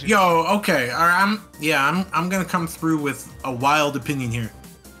explosion. Yo, okay, all right, I'm gonna come through with a wild opinion here.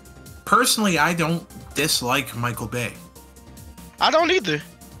 Personally, I don't dislike Michael Bay. I don't either.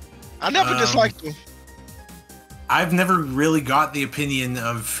 I never disliked him. I've never really got the opinion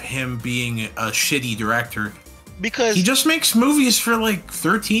of him being a shitty director. Because he just makes movies for like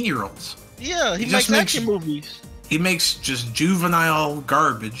 13-year-olds. Yeah, he makes action movies. He makes just juvenile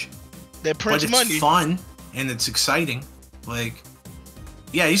garbage. That prints money. It's fun and it's exciting. Like,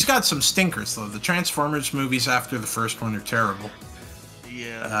 yeah, he's got some stinkers though. The Transformers movies after the first one are terrible.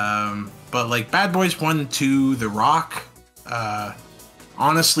 Yeah. But like Bad Boys 1 and 2, The Rock,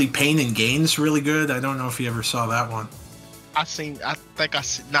 honestly, Pain and Gain's really good. I don't know if you ever saw that one. I think I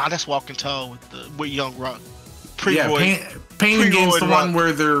seen. Nah, that's Walking Tall with Young Rock. Pain and Gain's the one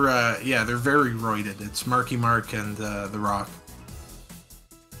where they're very roided. It's Marky Mark and The Rock.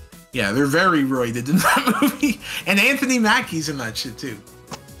 Yeah, they're very roided in that movie. And Anthony Mackie's in that shit too.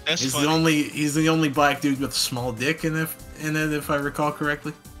 He's the only black dude with a small dick in it, if I recall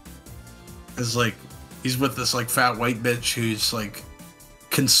correctly. It's like he's with this like fat white bitch who's like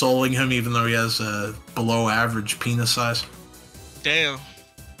consoling him even though he has a below average penis size. Damn.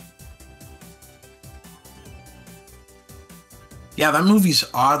 Yeah, that movie's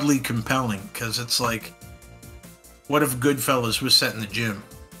oddly compelling because it's like what if Goodfellas was set in the gym?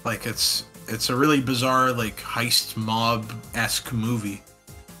 Like it's a really bizarre, like heist mob-esque movie.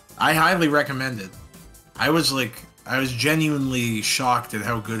 I highly recommend it. I was genuinely shocked at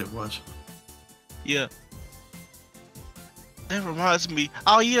how good it was. Yeah. That reminds me.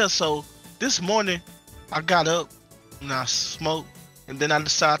 Oh yeah, so this morning I got up and I smoked, and then I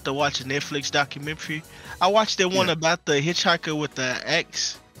decided to watch a Netflix documentary. I watched that one about the hitchhiker with the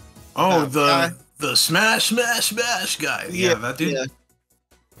axe. Oh, the smash guy. Yeah, that dude. Yeah.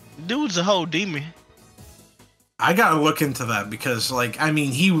 Dude's a whole demon. I gotta look into that because, like, I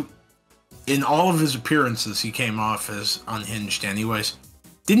mean, he, in all of his appearances, he came off as unhinged. Anyways,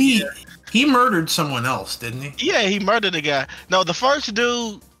 didn't he? Yeah. He murdered someone else, didn't he? Yeah, he murdered a guy. No, the first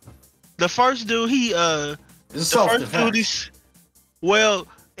dude, he it's self-defense. Well,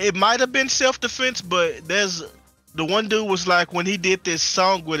 it might have been self-defense, but there's the one dude was like, when he did this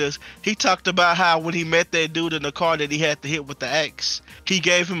song with us, he talked about how when he met that dude in the car that he had to hit with the axe, he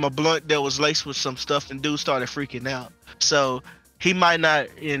gave him a blunt that was laced with some stuff, and dude started freaking out. So he might not,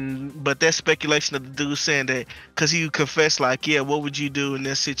 but that's speculation of the dude saying that, because he confessed, like, yeah, what would you do in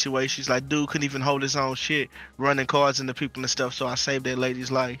this situation? He's like, dude couldn't even hold his own shit, running cars into people and stuff, so I saved that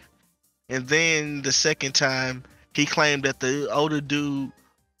lady's life. And then the second time, he claimed that the older dude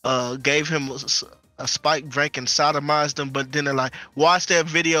gave him a spiked drink and sodomized him, but then they're like, watch that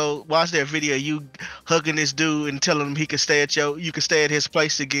video, you hugging this dude and telling him you can stay at his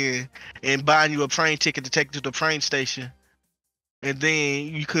place again, and buying you a train ticket to take you to the train station. And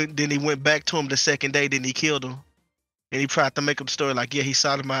then then he went back to him the second day, then he killed him. And he tried to make up the story like, yeah, he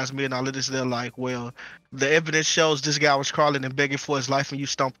sodomized me and all of this. They're like, well, the evidence shows this guy was crawling and begging for his life and you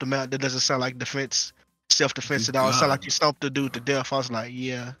stomped him out. That doesn't sound like self-defense at all. It sounded like you stomped the dude to death. I was like,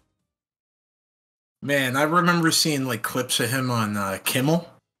 yeah. Man, I remember seeing like clips of him on Kimmel.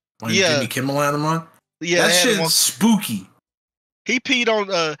 When Jimmy Kimmel had him on. Yeah, that shit's spooky. He peed on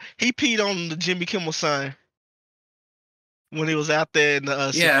the Jimmy Kimmel sign when he was out there in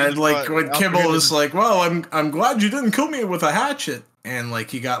the like when Kimmel was like, well, I'm glad you didn't kill me with a hatchet, and like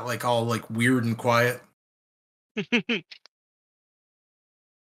he got like all like weird and quiet.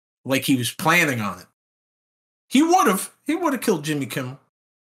 Like he was planning on it. He would have killed Jimmy Kimmel.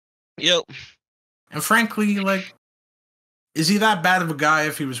 Yep. And frankly, like, is he that bad of a guy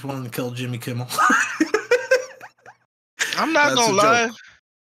if he was willing to kill Jimmy Kimmel? I'm not gonna lie.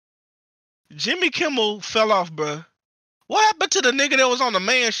 Jimmy Kimmel fell off, bro. What happened to the nigga that was on the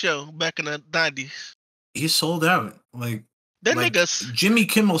Man Show back in the 90s? He sold out. Like that nigga. Jimmy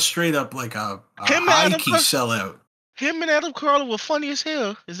Kimmel straight up like a high key sellout. Him and Adam Carolla were funny as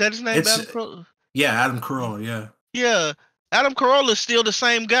hell. Is that his name? Adam Carolla? Yeah, Adam Carolla. Yeah. Yeah. Adam Carolla is still the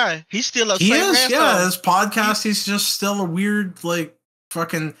same guy. He's still a same asshole. Yeah, his podcast, he's just still a weird, like,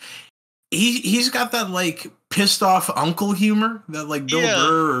 fucking... He's got that, like, pissed off uncle humor that, like, Bill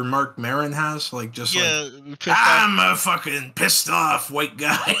Burr or Mark Maron has. Like, just like, I'm a fucking pissed off white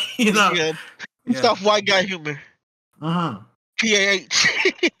guy, you know? Yeah, pissed off white guy humor. Uh-huh. P-A-H.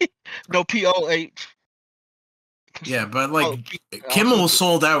 No, P-O-H. Yeah, but, like, Kimmel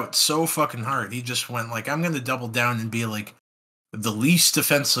sold out so fucking hard. He just went, like, I'm going to double down and be, like, the least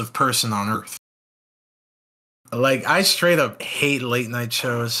offensive person on earth. Like, I straight up hate late night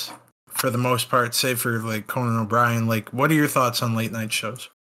shows for the most part, save for like Conan O'Brien. Like, what are your thoughts on late night shows?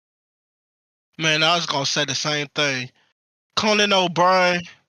 Man, I was gonna say the same thing. Conan O'Brien,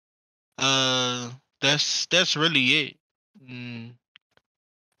 that's really it.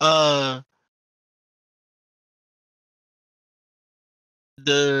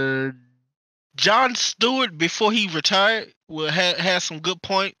 The Jon Stewart before he retired had some good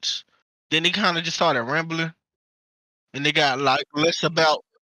points. Then he kind of just started rambling, and they got like less about.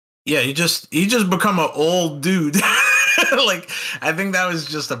 Yeah, he just become an old dude. Like, I think that was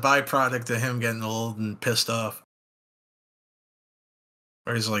just a byproduct of him getting old and pissed off.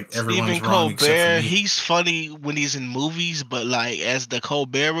 Or he's like, everyone's Stephen wrong except for me. He's funny when he's in movies, but like as the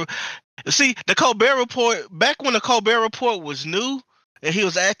Colbert, see the Colbert Report back when the Colbert Report was new. And he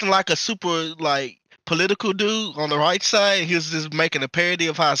was acting like a super, like, political dude on the right side. He was just making a parody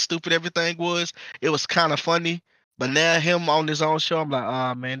of how stupid everything was. It was kind of funny. But now him on his own show, I'm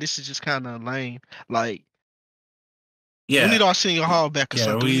like, man, this is just kind of lame. Like, we need Arsenio Hall back or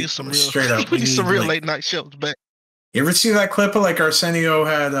something. We need some real, straight up. We need some real late night shows back. You ever see that clip of, like, Arsenio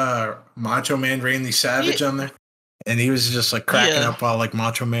had Macho Man Randy Savage on there? And he was just, like, cracking up while, like,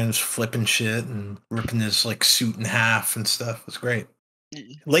 Macho Man was flipping shit and ripping his, like, suit in half and stuff. It was great.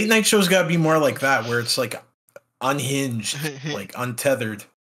 Late night shows gotta be more like that, where it's like unhinged, like untethered.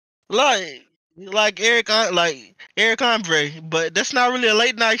 Like Eric Andre, but that's not really a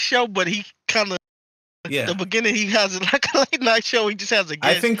late night show. But he kind of Yeah. The beginning, he has it like a late night show. He just has a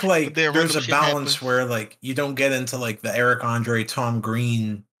guest. I think like there's a balance where like you don't get into like the Eric Andre, Tom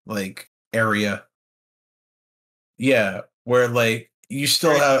Green like area. Yeah, where like you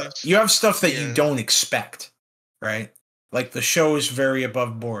still have stuff that you don't expect, right? Like the show is very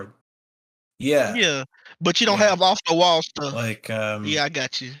above board. Yeah. Yeah, but you don't have off the wall stuff. Like yeah, I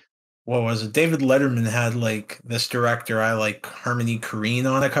got you. What was it? David Letterman had like this director I like, Harmony Korine,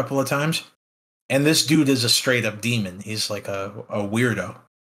 on a couple of times. And this dude is a straight up demon. He's like a weirdo.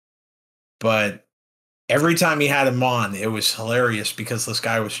 But every time he had him on, it was hilarious because this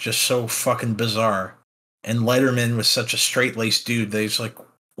guy was just so fucking bizarre. And Letterman was such a straight-laced dude that he's like,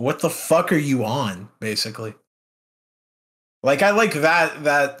 what the fuck are you on, basically? Like, I like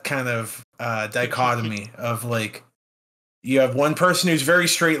that kind of dichotomy of like, you have one person who's very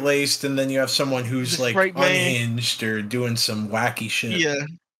straight-laced, and then you have someone who's like unhinged or doing some wacky shit. Yeah.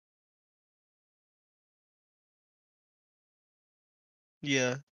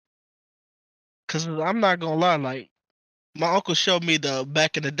 Yeah. Cause I'm not gonna lie, like my uncle showed me the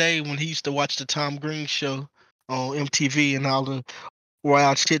back in the day when he used to watch the Tom Green show on MTV and all the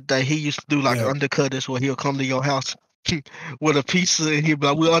wild shit that he used to do, like undercut is where he'll come to your house with a pizza and he'd be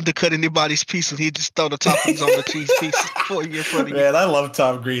like, we'll undercut anybody's pizza, and he'd just throw the toppings on the cheese pieces for you in front of you. Man, I love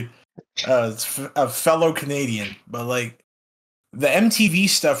Tom Green. It's a fellow Canadian, but like the MTV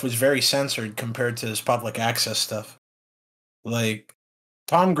stuff was very censored compared to his public access stuff. Like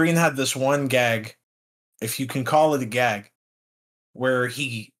Tom Green had this one gag, if you can call it a gag, where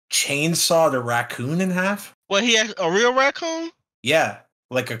he chainsawed a raccoon in half. Well, he had a real raccoon? Yeah,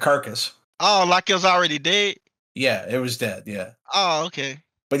 like a carcass. Oh, like it was already dead? Yeah, it was dead, yeah. Oh, okay.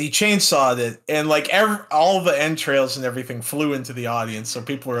 But he chainsawed it, and like all the entrails and everything flew into the audience, so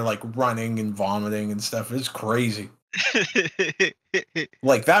people were like running and vomiting and stuff. It was crazy.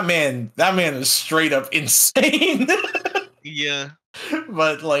 Like that man is straight up insane. Yeah.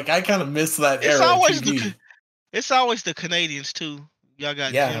 But like I kind of miss that it's era. It's always the Canadians too. Y'all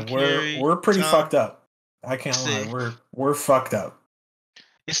got Jim Carrey, we're pretty fucked up. I can't lie. We're fucked up.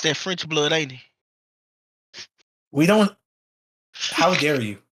 It's that French blood, ain't it? We don't. How dare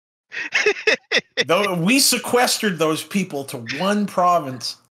you? Though we sequestered those people to one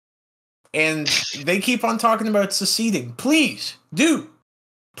province, and they keep on talking about seceding. Please, dude,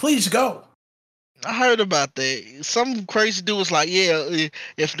 please go. I heard about that. Some crazy dude was like, yeah,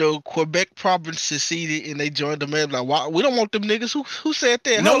 if the Quebec province seceded and they joined the man, like, why? We don't want them niggas. Who said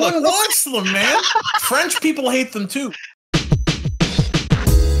that? No one wants them, man. French people hate them too.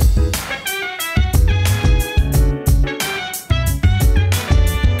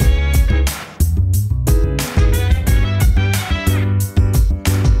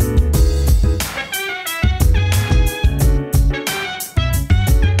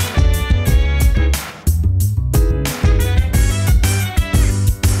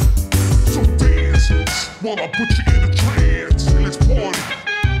 While I put you in a trance, and let's party.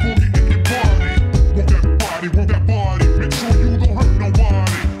 Boogie in your body. Work that body. Make sure you don't hurt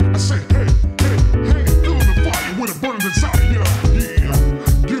nobody. I say, hey, feel the fire with a burning desire. Yeah,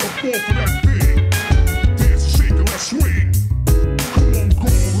 get up off of that thing. Dance and shake and let's swing. Come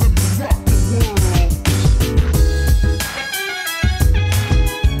on, let me rock the world.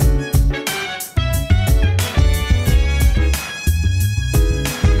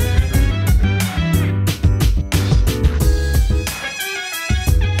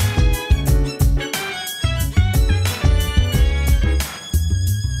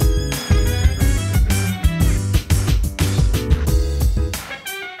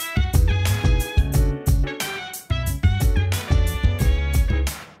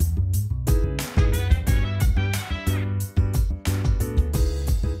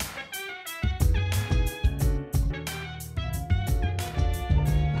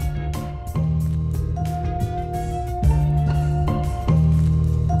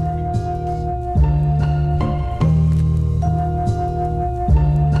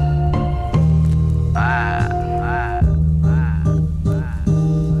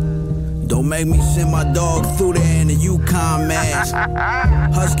 Make me send my dog through there in the Yukon mask.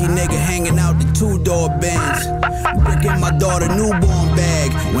 Husky nigga hanging out the two-door Benz. Bricking my daughter newborn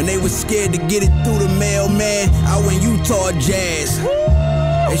bag. When they was scared to get it through the mailman, I went Utah Jazz.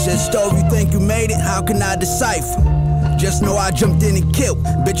 They said, Stove, you think you made it? How can I decipher? Just know I jumped in and killed.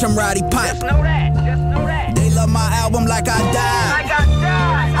 Bitch, I'm Roddy Piper. Just know that. They love my album like I died.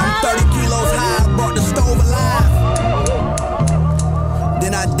 I'm 30 kilos high, I brought the stove alive.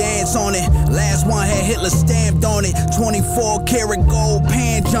 Then I dance stamps on it. Last one had Hitler stamped on it. 24 karat gold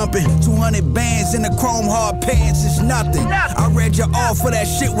pan jumping. 200 bands in the chrome hard pants is nothing. I read your offer, that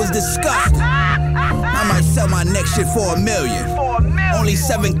shit was disgusting. I might sell my next shit for $1 million. Only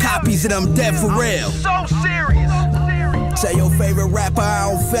 7 copies of them dead for real. So serious. Say your favorite rapper, I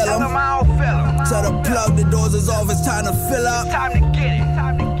don't feel him. Tell the plug, the doors is off, it's time to fill up. Time to get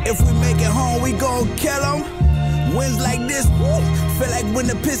it. If we make it home, we gon' kill him. Wins like this, woo, feel like when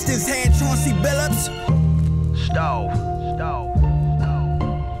the Pistons had Chauncey Billups. Stove.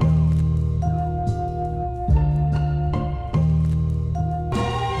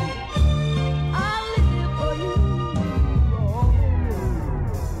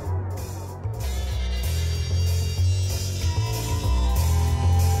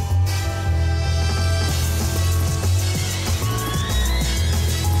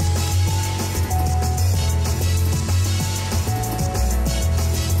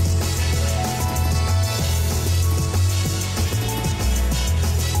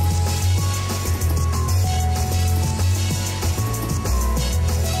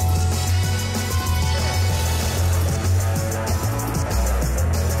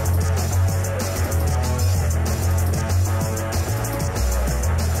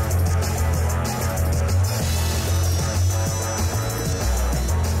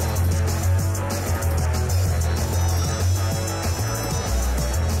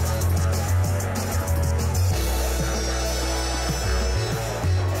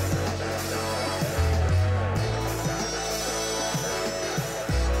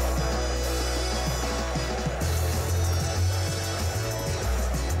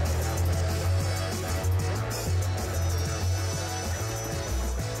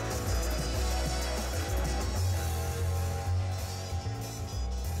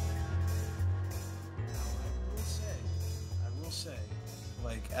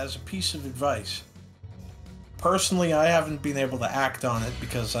 As a piece of advice, personally, I haven't been able to act on it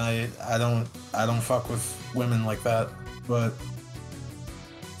because I don't fuck with women like that. But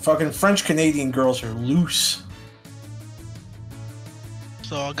fucking French Canadian girls are loose.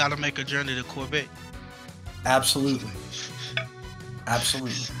 So I gotta make a journey to Quebec. Absolutely,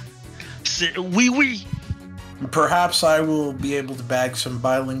 absolutely. Oui. Perhaps I will be able to bag some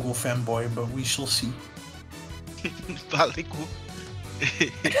bilingual femboy, but we shall see. Bilingual.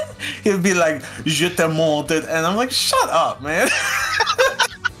 He'll be like, "Je te montre," and I'm like, "Shut up, man!"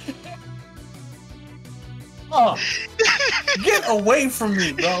 Oh, get away from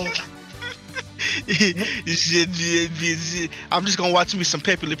me, bro. I'm just gonna watch me some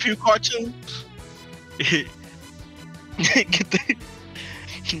Pepe Le Pew cartoons.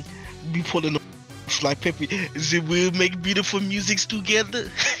 Be pulling the like Pepe. We'll make beautiful musics together.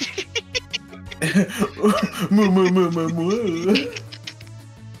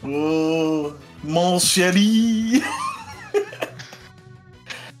 Oh, mon chéri.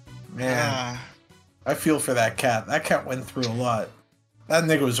 Man, I feel for that cat. That cat went through a lot. That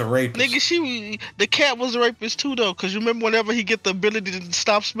nigga was a rapist. Nigga, the cat was a rapist too, though. Cause remember, whenever he get the ability to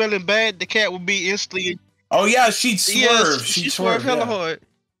stop smelling bad, the cat would be instantly. Oh yeah, she'd swerve. Yeah, she'd swerve hella hard.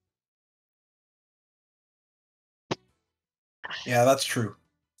 Yeah, that's true.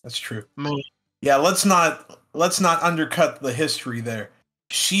 That's true. Man. Yeah, let's not undercut the history there.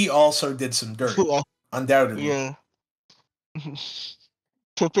 She also did some dirt, undoubtedly. Yeah.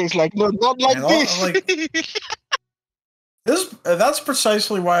 Pepe's like, no, not like this. That's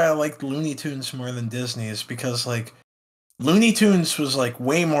precisely why I liked Looney Tunes more than Disney, is because like Looney Tunes was like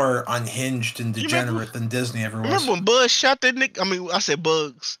way more unhinged and degenerate than Disney ever was. Remember when Buzz shot that nigga? I mean, I said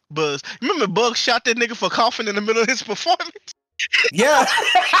Buzz. Remember Bugs shot that nigga for coughing in the middle of his performance? Yeah.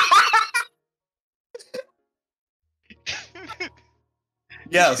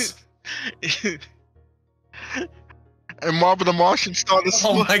 Yes. And Marvin the Martian started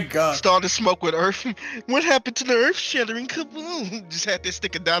smoke. Oh my god. Started smoke with Earth. What happened to the Earth shattering kaboom? Just had this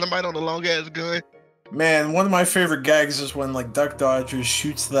stick of dynamite on a long ass gun. Man, one of my favorite gags is when like Duck Dodgers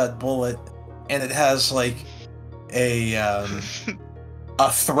shoots that bullet and it has like a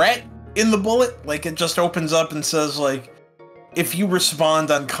threat in the bullet. Like it just opens up and says like, if you respond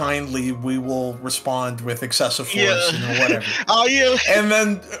unkindly, we will respond with excessive force, whatever. Oh yeah. And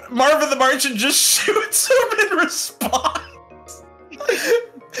then Marvin the Martian just shoots him in response.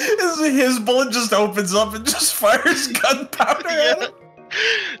 His bullet just opens up and just fires gunpowder at him.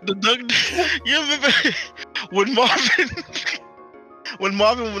 The Duck. You remember when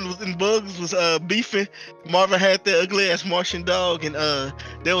Marvin was in Bugs was beefing? Marvin had that ugly ass Martian dog, and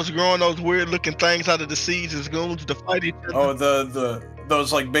they was growing those weird looking things out of the seeds as goons to fight each other. Oh,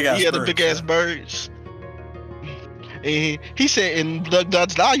 those like big ass birds. The big ass birds. And he said, and Doug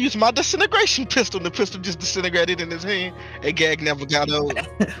Dodds, I'll use my disintegration pistol. And the pistol just disintegrated in his hand. And Gag never got old.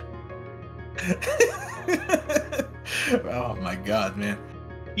 Oh my god, man.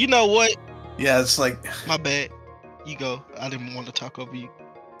 You know what? Yeah, it's like... My bad. You go. I didn't want to talk over you.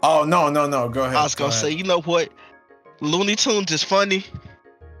 Oh, no. Go ahead. I was going to say, you know what? Looney Tunes is funny.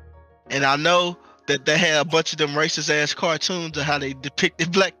 And I know that they had a bunch of them racist-ass cartoons of how they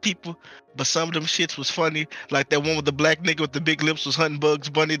depicted black people. But some of them shits was funny. Like that one with the black nigga with the big lips was hunting Bugs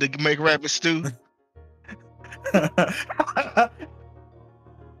Bunny to make rabbit stew.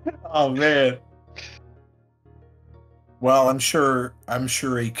 Oh, man. Well, I'm sure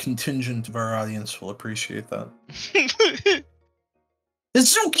a contingent of our audience will appreciate that. The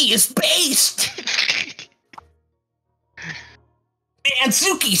Zuki is based. Man,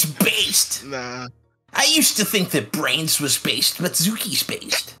 Zuki's based. Nah. I used to think that Brainz was based, but Zuki's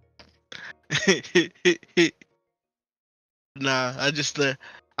based. Nah, I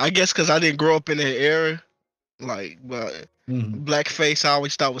guess because I didn't grow up in that era. Like, but blackface I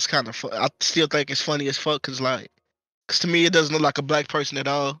always thought was kind of fun. I still think it's funny as fuck because to me it doesn't look like a black person at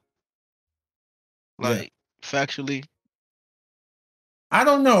all. Like, factually. I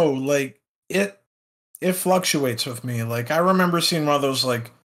don't know, like, it fluctuates with me. Like, I remember seeing one of those,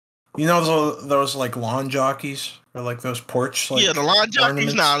 like, you know, those like lawn jockeys or like those porch, like, yeah, the lawn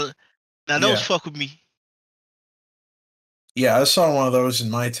jockeys. Now those fuck with me. Yeah, I saw one of those in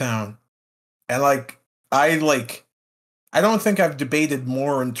my town, and I don't think I've debated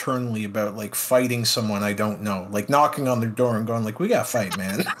more internally about like fighting someone I don't know, like knocking on their door and going like, "We gotta fight,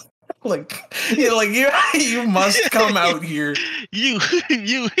 man." Like, you must come out here. You.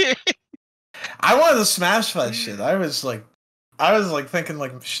 I wanted to smash that shit. I was like thinking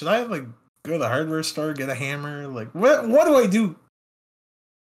like, should I like go to the hardware store, get a hammer? Like, what do I do?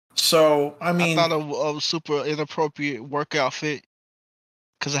 So, I mean, I thought of a super inappropriate work outfit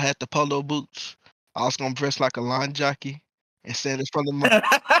because I had the polo boots. I was gonna dress like a lawn jockey and stand in front of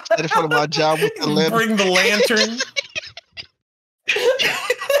my job with the lantern. Bring the lantern.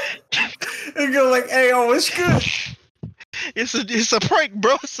 And go like, "Hey, oh, it's good." It's a prank,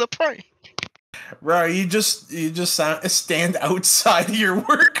 bro. It's a prank. Bro, you just stand outside of your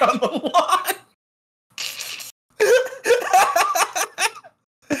work on the lawn.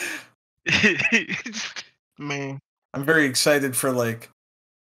 Man, I'm very excited for like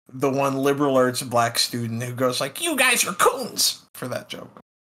the one liberal arts black student who goes like, "You guys are coons," for that joke.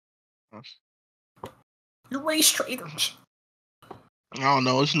 You're race traitors. I don't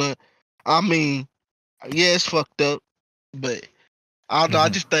know. It's not. I mean, yeah, it's fucked up, but I don't know. I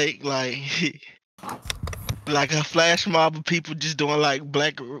just think like a flash mob of people just doing like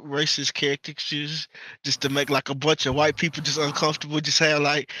black racist caricatures just to make like a bunch of white people just uncomfortable. Just have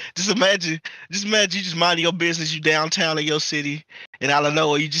like, just imagine you just minding your business, you downtown in your city, and out of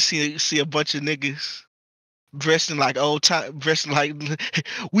nowhere you just see a bunch of niggas dressing like old time, dressing like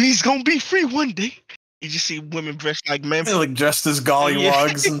we's gonna be free one day. You just see women dressed like men, like dressed as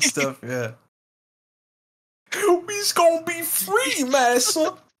gollywogs and stuff. Yeah, we's gonna be free,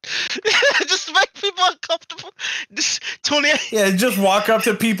 massa. Just make people uncomfortable. Just just walk up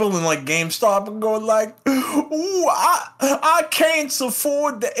to people in like GameStop and go like, "Ooh, I can't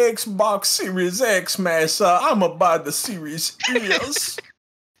afford the Xbox Series X, massa. I'ma buy the Series S."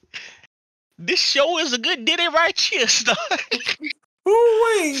 This show is a good ditty right here, Star. Ooh,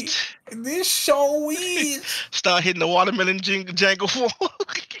 wait, this show is. Start hitting the watermelon jangle for.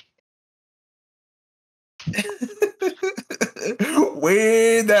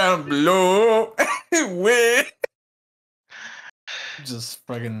 Way down below. Way. Just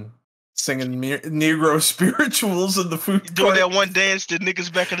fucking singing negro spirituals in the food doing that one dance that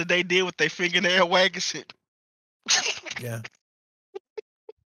niggas back in the day did with their fingernail wagging shit. Yeah.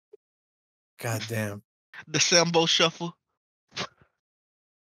 God damn. The Sambo shuffle.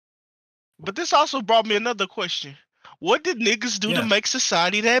 But this also brought me another question. What did niggas do to make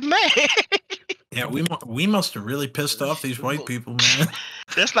society that mad? Yeah, we must have really pissed off these white people, man.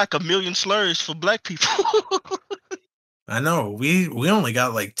 That's like 1 million slurs for black people. I know. We only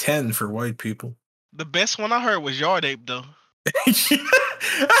got like 10 for white people. The best one I heard was yard ape, though.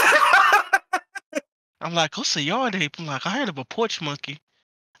 I'm like, what's a yard ape? I'm like, I heard of a porch monkey.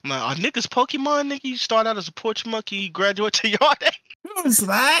 I'm like, are niggas Pokemon, nigga? You start out as a porch monkey, you graduate to yard ape. Who's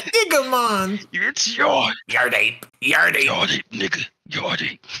that? Niggamon. It's yard ape. Yard ape, nigga. Yard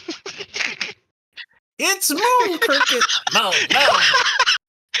ape. It's Moon Cricket. No.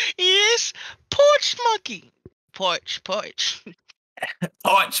 Yes, porch monkey. Porch. Porch.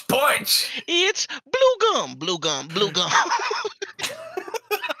 It's blue gum.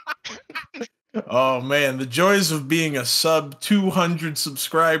 Oh man, the joys of being a sub 200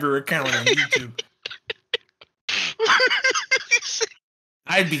 subscriber account on YouTube.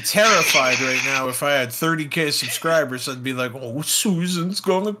 I'd be terrified right now if I had 30K subscribers. I'd be like, oh, Susan's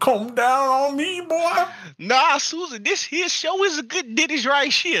gonna come down on me, boy. Nah, Susan, this here show is a good ditties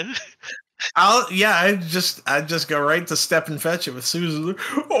right here. I'd just go right to Step and Fetch It with Susan.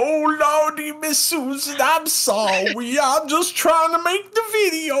 Oh Lordy, Miss Susan, I'm sorry. I'm just trying to make the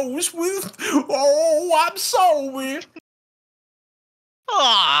videos with. Oh, I'm sorry.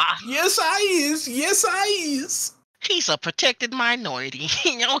 Ah, Yes, I is. Yes, I is. he's a protected minority.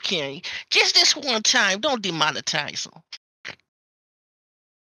 Okay, just this one time, don't demonetize him.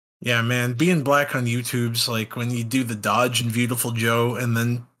 Yeah, man, being black on YouTube's like when you do the dodge in Beautiful Joe and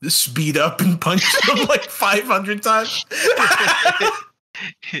then speed up and punch them like 500 times.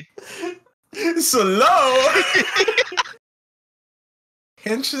 Slow.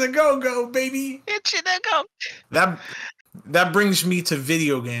 Inch the go-go, baby. Inch the go. That brings me to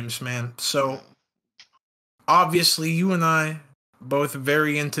video games, man. So, obviously, you and I both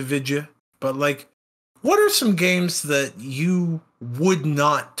very into vidya, but like, what are some games that you would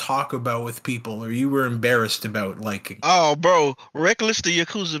not talk about with people or you were embarrassed about liking? Oh, bro, Reckless the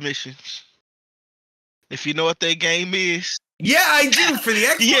Yakuza missions. If you know what that game is. Yeah, I do, for the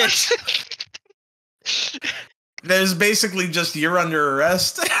Xbox. Yes. There's basically just you're under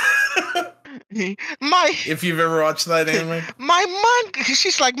arrest. If you've ever watched that anime.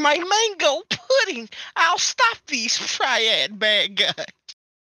 She's like, my mango pudding. I'll stop these triad bad guys.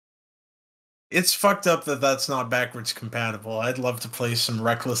 It's fucked up that that's not backwards compatible. I'd love to play some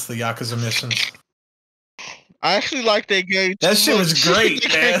Reckless the Yakuza missions. I actually like that game. That shit was great,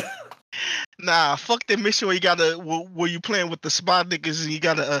 man. Nah, fuck that mission where you playing with the spy niggas and you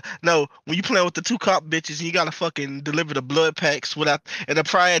gotta when you playing with the two cop bitches and you gotta fucking deliver the blood packs without and the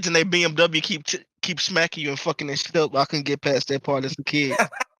triads and they BMW keep smacking you and fucking that shit up. I couldn't get past that part as a kid.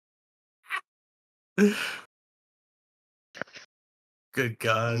 Good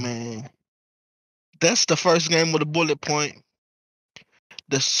God, man. That's the first game with a bullet point.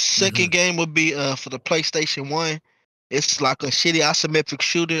 The second game would be for the PlayStation 1. It's like a shitty isometric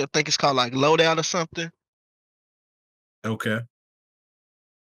shooter. I think it's called like Loadout or something. Okay.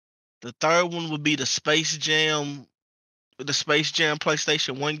 The third one would be the Space Jam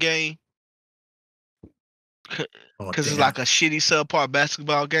PlayStation 1 game. Because it's like a shitty subpar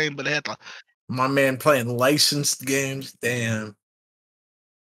basketball game, but it had my man playing licensed games. Damn,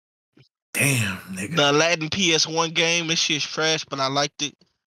 nigga. The Aladdin PS1 game, this shit's trash, but I liked it.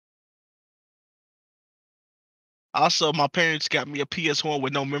 Also, my parents got me a PS1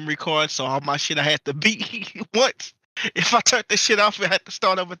 with no memory card, so all my shit I had to beat once. If I turned this shit off, I had to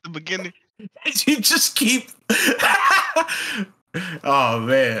start over at the beginning. You just keep. Oh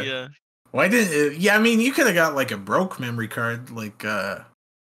man. Yeah. Why didn't? Yeah, I mean, you could have got like a broke memory card, like an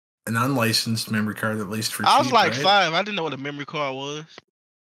unlicensed memory card, at least for. I was cheap, like right? 5. I didn't know what a memory card was.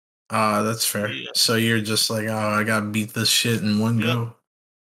 That's fair. Yeah. So you're just like, oh, I gotta beat this shit in one go.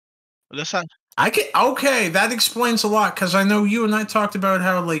 That's how. Okay, that explains a lot, because I know you and I talked about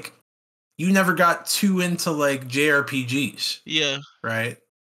how, like, you never got too into, like, JRPGs. Yeah. Right?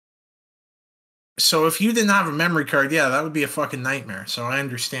 So if you didn't have a memory card, yeah, that would be a fucking nightmare. So I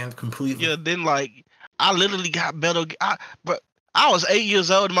understand completely. Yeah, then, like, I literally got but I was 8 years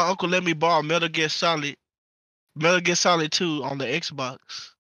old and my uncle let me borrow Metal Gear Solid 2 on the Xbox.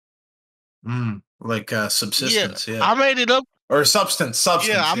 Like, Subsistence, yeah. I made it up. Or Substance.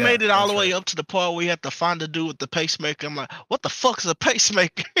 Yeah, I made it all the way up to the part where you have to find the dude with the pacemaker. I'm like, what the fuck is a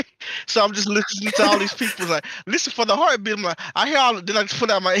pacemaker? So I'm just listening to all these people like, listen for the heartbeat. I'm like, I hear all. Then I just put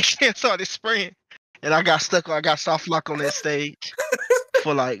out my AK and started spraying, and I got soft lock on that stage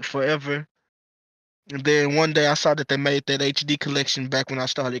for like forever. And then one day I saw that they made that HD collection back when I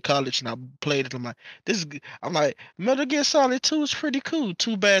started college, and I played it. I'm like, Metal Gear Solid 2 is pretty cool.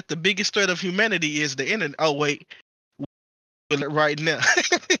 Too bad the biggest threat of humanity is the internet. Oh wait. Right now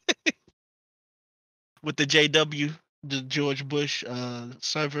with the JW, the George Bush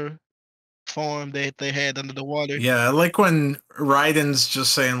server farm that they had under the water. Yeah, like when Raiden's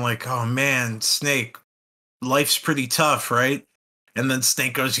just saying like, oh man, Snake, life's pretty tough, right? And then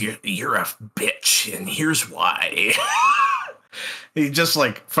Snake goes, you're a bitch, and here's why. He just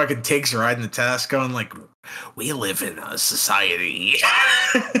like fucking takes Raiden to task, going like, we live in a society.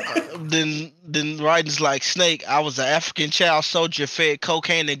 Then Raiden's like, Snake, I was an African child soldier fed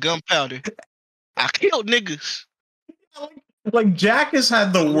cocaine and gunpowder. I killed niggas. Like Jack has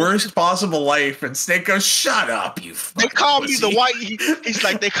had the worst possible life, and Snake goes, shut up, you fucking They call pussy. me the white. He's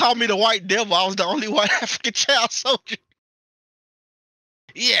like, they call me the white devil. I was the only white African child soldier.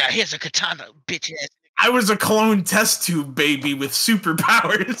 Yeah, here's a katana, bitch ass. I was a clone test tube baby with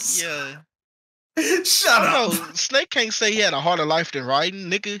superpowers. Yeah. Shut up. No, Snake can't say he had a harder life than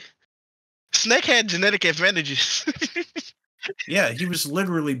Raiden, nigga. Snake had genetic advantages. Yeah, he was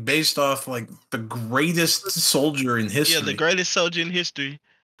literally based off like the greatest soldier in history. Yeah, the greatest soldier in history.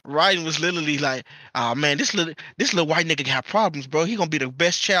 Raiden was literally like, oh man, this little white nigga got problems, bro. He gonna be the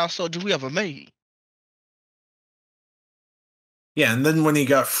best child soldier we ever made. Yeah, and then when he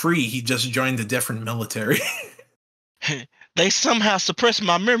got free, he just joined a different military. They somehow suppress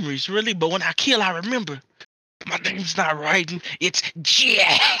my memories, really, but when I kill, I remember. My name's not Raiden, it's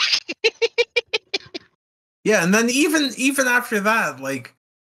Jack. Yeah, and then even after that, like,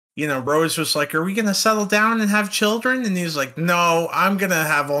 you know, Rose was like, "Are we gonna settle down and have children?" And he's like, "No, I'm gonna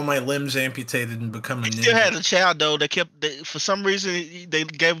have all my limbs amputated and become a ninja." He still had a child though. For some reason they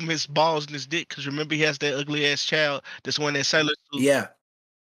gave him his balls and his dick because remember he has that ugly ass child that's one that Sailor Suit. Yeah.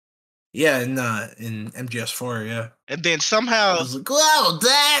 Yeah, in MGS4, yeah. And then somehow I was like, "Whoa,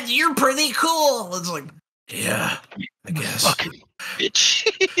 Dad, you're pretty cool." It's like, yeah, I guess. Fucking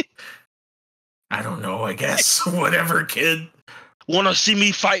bitch. I don't know, I guess. Whatever, kid. Wanna see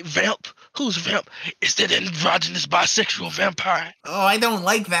me fight Vamp? Who's Vamp? It's that androgynous bisexual vampire. Oh, I don't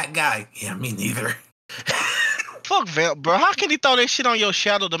like that guy. Yeah, me neither. Fuck Vamp, bro. How can he throw that shit on your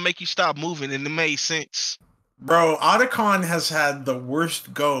shadow to make you stop moving and it made sense? Bro, Otacon has had the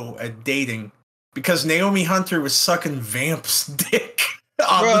worst go at dating because Naomi Hunter was sucking Vamp's dick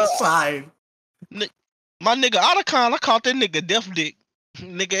on the side. My nigga Otacon, I called that nigga Death Dick.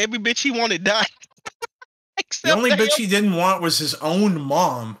 Nigga, every bitch he wanted died. The only bitch he didn't want was his own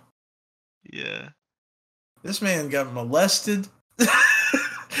mom. Yeah. This man got molested.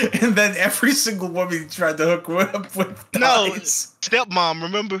 And then every single woman he tried to hook up with dies. No, stepmom,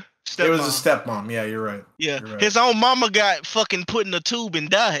 remember? Stepmom. It was a stepmom. Yeah, you're right. Yeah. You're right. His own mama got fucking put in a tube and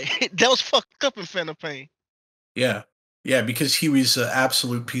died. That was fucked up in Phantom Pain. Yeah. Yeah, because he was an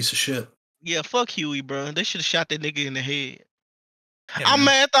absolute piece of shit. Yeah, fuck Huey, bro. They should have shot that nigga in the head. Yeah, I'm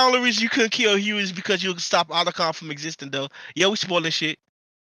mad the only reason you couldn't kill Huey is because you could stop Otacon from existing, though. Yeah, we spoiling shit.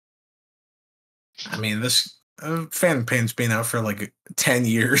 I mean, this Phantom Pain's been out for like 10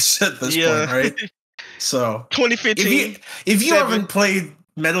 years at this point, right? So 2015. If you haven't played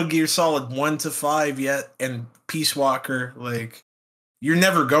Metal Gear Solid 1 to 5 yet and Peace Walker, like, you're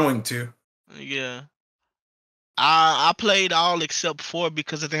never going to. Yeah. I played all except 4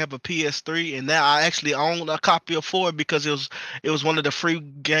 because I didn't have a PS3, and now I actually own a copy of 4 because it was one of the free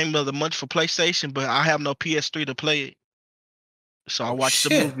game of the month for PlayStation, but I have no PS3 to play it. So I watched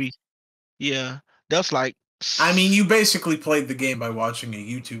the movie. Yeah. That's like, I mean, you basically played the game by watching a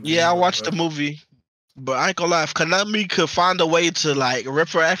YouTube video. Yeah, I watched the movie. But I ain't gonna lie, if Konami could find a way to like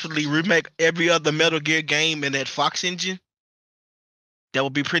retroactively remake every other Metal Gear game in that Fox engine, that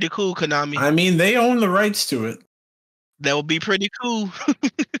would be pretty cool, Konami. I mean, they own the rights to it. That would be pretty cool.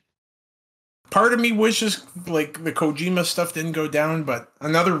 Part of me wishes like the Kojima stuff didn't go down, but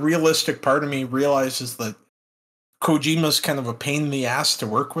another realistic part of me realizes that Kojima's kind of a pain in the ass to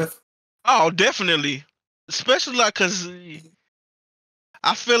work with. Oh, definitely. Especially like because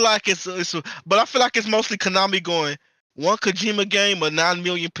I feel like but I feel like it's mostly Konami going one Kojima game or 9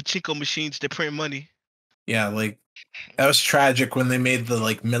 million pachinko machines that print money. Yeah, like that was tragic when they made the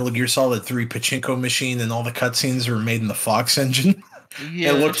like Metal Gear Solid 3 pachinko machine and all the cutscenes were made in the Fox engine.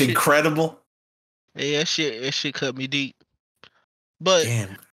 Yeah, it looked incredible. Yeah, that shit cut me deep. But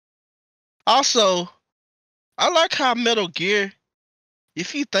damn. Also, I like how Metal Gear,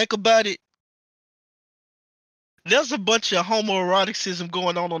 if you think about it, there's a bunch of homoeroticism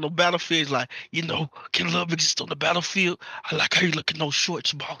going on the battlefield. Like, you know, can love exist on the battlefield? I like how you look in those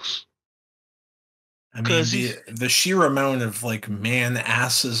shorts, boss. I mean, the sheer amount of like man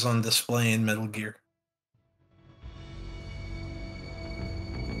asses on display in Metal Gear.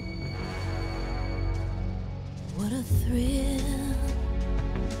 What a thrill,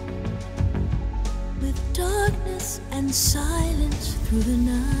 with darkness and silence through the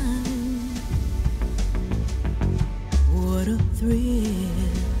night. What a thrill,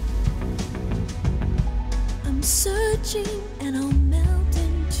 I'm searching and I'll melt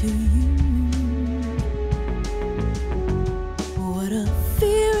into you. What a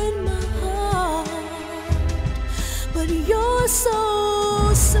fear in my heart, but you're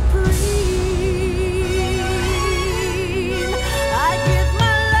so supreme.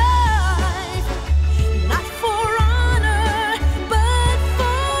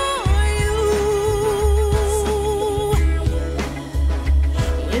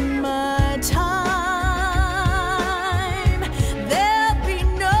 There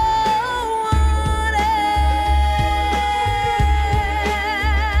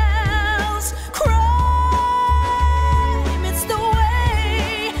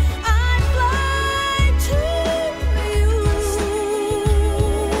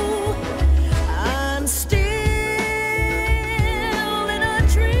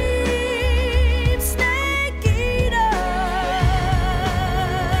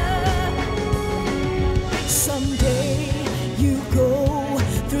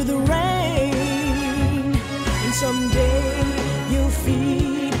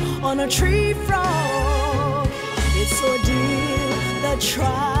a tree frog. It's ordeal, the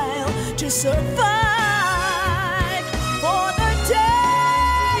trial to survive. For the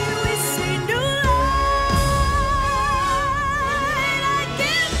day we see new light, I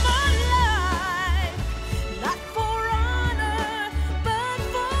give my life, not for honor, but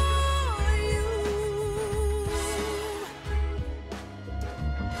for you.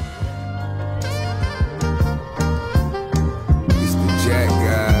 It's the Jack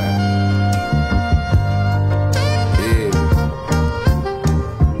guy. Yeah.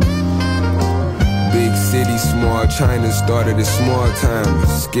 Big city, small China, started at small time.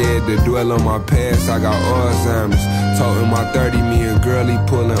 Scared to dwell on my past, I got Alzheimer's. Toting my 30, me and girlie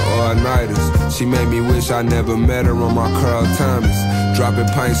pulling all-nighters. She made me wish I never met her on my Carl Thomas. Dropping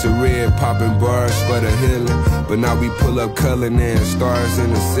pints of red, popping bars for the healing. But now we pull up color and stars in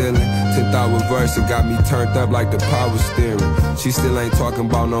the ceiling. 10th hour verse, it got me turned up like the power steering. She still ain't talking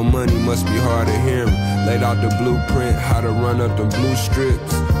about no money, must be hard to hear him. Laid out the blueprint, how to run up them blue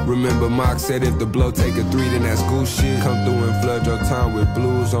strips. Remember Mock said if the blow take a 3, then that's goose shit. Come through and flood your town with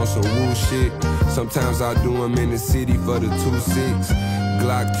blues on some woo shit. Sometimes I do them in the city for the 2-6.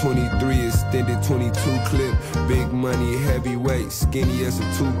 Glock 23, extended 22 clip. Big money, heavyweight, skinny as a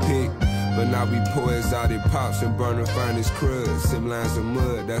toothpick. But now we pour his out, it pops and burn and find his crud. Sim lines of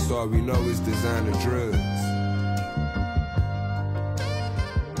mud, that's all we know is designer drugs.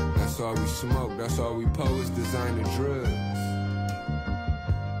 That's all we smoke, that's all we pour is designer drugs.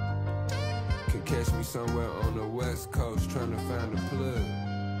 Can catch me somewhere on the west coast trying to find a plug.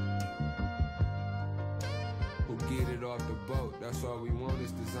 Who get it off the boat, that's all we want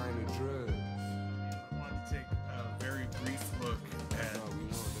is designer drugs. I want to take a very brief look at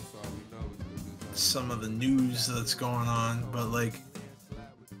some of the news that's going on, but like,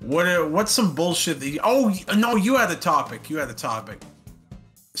 what's some bullshit that oh no, you had a topic.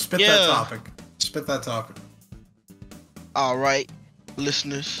 Spit that topic. All right,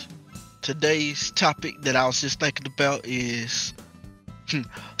 listeners. Today's topic that I was just thinking about is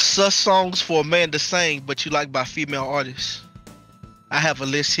sus songs for a man to sing, but you like by female artists. I have a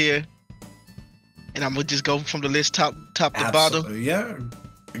list here, and I'm gonna just go from the list top to bottom. Yeah,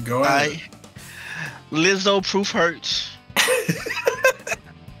 go ahead. Lizzo, Proof Hurts.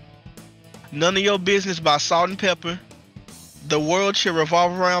 None of Your Business by Salt and Pepper. The World Should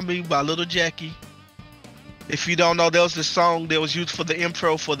Revolve Around Me by Little Jackie. If you don't know, that was the song that was used for the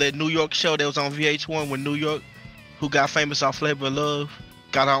intro for that New York show that was on VH1 when New York, who got famous off Flavor of Love,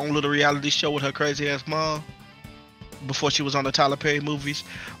 got her own little reality show with her crazy ass mom before she was on the Tyler Perry movies.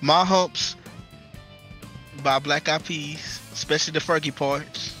 My Humps by Black Eyed Peas, especially the Fergie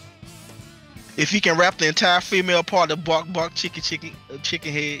parts. If you can rap the entire female part of Bark Bark Chicken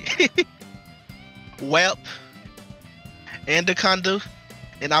Head. WAP, Anaconda,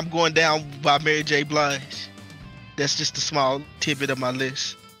 and I'm Going Down by Mary J. Blige. That's just a small tidbit of my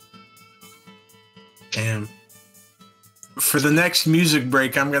list. Damn. For the next music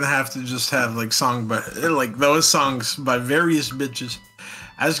break, I'm gonna have to just have like those songs by various bitches.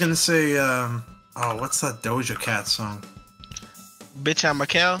 I was gonna say, what's that Doja Cat song? Bitch, I'm a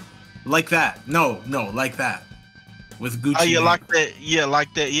cow. Like that. No, like that. With Gucci. Oh, you like that? Yeah,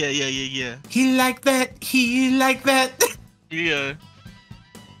 like that. Yeah. He like that. Yeah.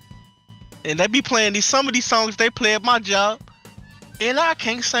 And they be playing some of these songs they play at my job, and I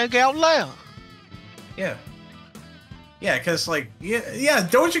can't sing out loud. Yeah. Yeah, because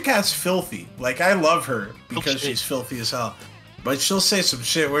Doja Cat's filthy. Like, I love her because she's filthy as hell. But she'll say some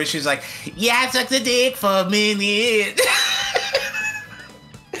shit where she's like, yeah, I suck the dick for a minute.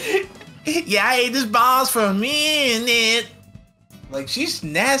 Yeah, I ate this balls for a minute. Like, she's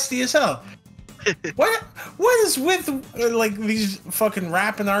nasty as hell. What is with like these fucking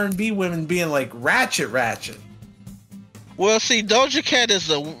rapping R&B women being like ratchet? Well, see, Doja Cat's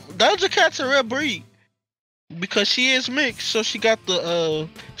a real breed because she is mixed. So she got the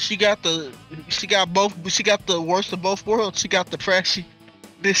worst of both worlds. She got the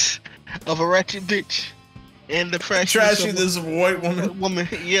trashiness of a ratchet bitch and the trashiness of a white woman.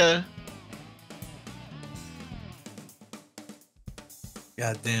 Yeah.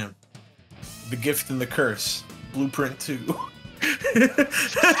 God damn. The Gift and the Curse. Blueprint 2.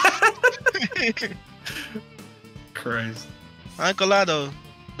 Christ. I ain't gonna lie though.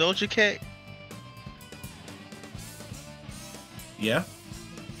 Doja Cat. Yeah.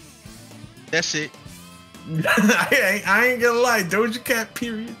 That's it. I ain't gonna lie. Doja Cat,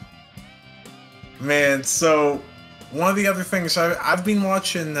 period. Man, so one of the other things I've been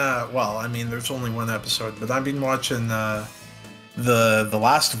watching, well, I mean, there's only one episode, but I've been watching the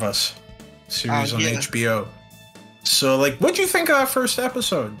Last of Us series on HBO. So, like, what do you think of that first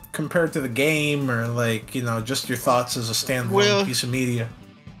episode compared to the game, or like, you know, just your thoughts as a standalone piece of media?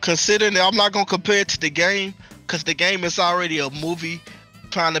 Considering that I'm not gonna compare it to the game, because the game is already a movie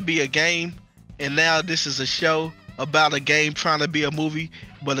trying to be a game, and now this is a show about a game trying to be a movie,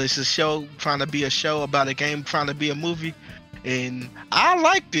 but it's a show trying to be a show about a game trying to be a movie, and I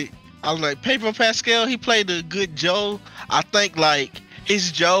liked it. I was like, Pedro Pascal, he played a good Joe. I think like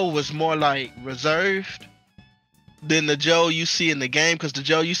his Joe was more like reserved than the Joe you see in the game, because the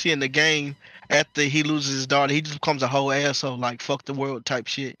Joe you see in the game, after he loses his daughter, he just becomes a whole asshole, like fuck the world type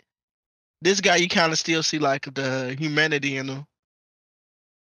shit. This guy, you kind of still see like the humanity in him.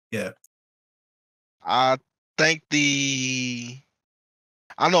 Yeah. I think I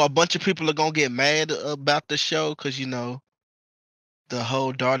know a bunch of people are gonna get mad about the show because, you know, the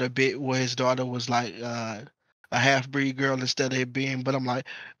whole daughter bit where his daughter was like a half-breed girl instead of it being. But I'm like,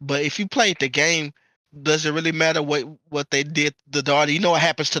 but if you played the game, does it really matter what they did to the daughter? You know what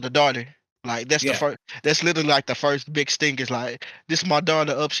happens to the daughter. Like that's the first. That's literally like the first big sting. Is like, this my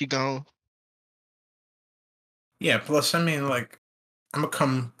daughter, up she gone. Yeah. Plus, I mean, like, I'm gonna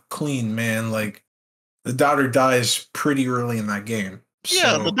come clean, man. Like, the daughter dies pretty early in that game.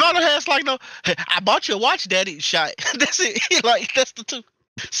 Yeah, So, the daughter has like no. I bought you a watch, daddy. Shot. That's it. Like that's the two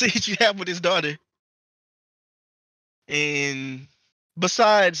scenes you have with his daughter. And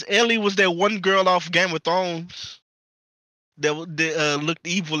besides, Ellie was that one girl off Game of Thrones that looked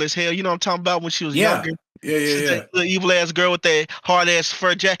evil as hell. You know what I'm talking about, when she was younger. Yeah. The evil ass girl with that hard ass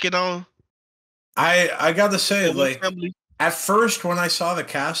fur jacket on. I gotta say, like, at first when I saw the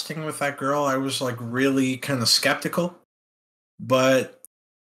casting with that girl, I was like really kind of skeptical, but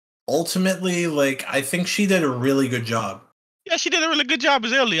ultimately, like, I think she did a really good job. Yeah, she did a really good job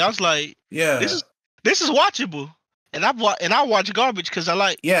as Ellie. I was like, yeah, this is watchable. And I watch garbage because I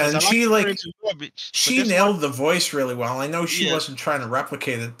like. Yeah, and she like garbage. She nailed the voice really well. I know she wasn't trying to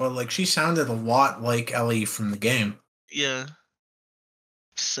replicate it, but like she sounded a lot like Ellie from the game. Yeah.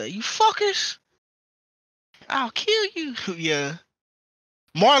 Say, you fuckers, I'll kill you. Yeah.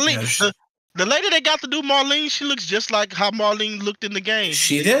 Marlene, the lady that got to do Marlene, she looks just like how Marlene looked in the game.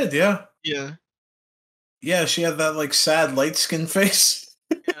 She did, yeah. Yeah. Yeah, she had that like sad light skin face.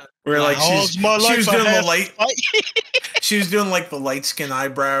 Yeah. Where like she was doing the light. She was doing like the light skin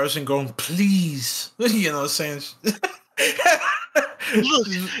eyebrows and going, please, you know, saying. Look,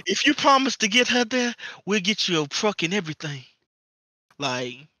 if you promise to get her there, we'll get you a truck and everything.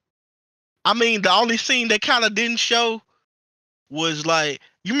 Like, I mean, the only scene they kind of didn't show was like,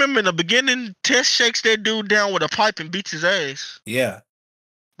 you remember in the beginning, Tess shakes that dude down with a pipe and beats his ass. Yeah.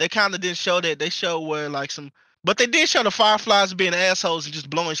 They kind of didn't show that. They showed where like but they did show the Fireflies being assholes and just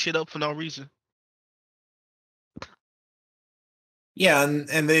blowing shit up for no reason. Yeah,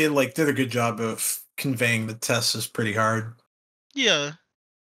 and they like did a good job of conveying that Tess is pretty hard. Yeah.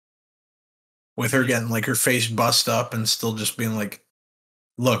 With her getting like her face bust up and still just being like,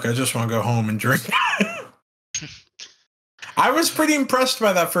 look, I just want to go home and drink. I was pretty impressed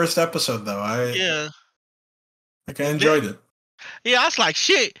by that first episode though. I enjoyed it. Yeah, I was like,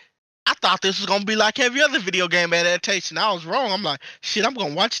 shit. I thought this was gonna be like every other video game adaptation. I was wrong. I'm like, shit, I'm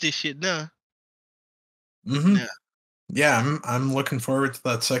gonna watch this shit now. Mm-hmm. Yeah, I'm looking forward to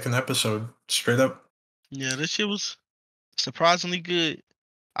that second episode. Straight up. Yeah, this shit was surprisingly good.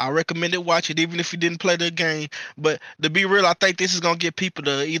 I recommend it. Watch it, even if you didn't play the game. But to be real, I think this is gonna get people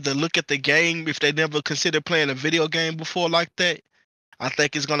to either look at the game if they never considered playing a video game before like that. I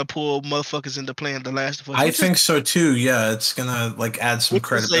think it's gonna pull motherfuckers into playing The Last of Us. I think so too. Yeah, it's gonna like add some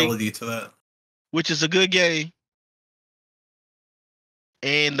credibility to that. Which is a good game.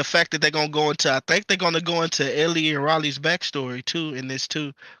 And the fact that they're gonna go into, I think they're gonna go into Ellie and Raleigh's backstory too in this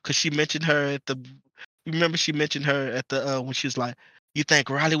too, because she mentioned her at the. Remember, she mentioned her at the when she was like, "You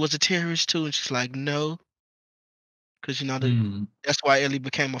think Riley was a terrorist too?" And she's like, "No," because you know that's why Ellie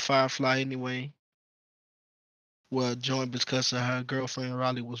became a Firefly anyway. Well, joined because her girlfriend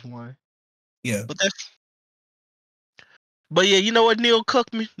Riley was one. Yeah, but yeah, you know what, Neil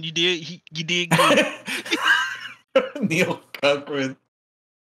Cookman, you did good. Neil Cookman.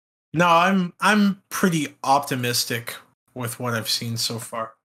 No, I'm pretty optimistic with what I've seen so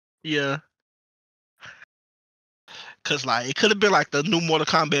far. Yeah. Cause like it could have been like the new Mortal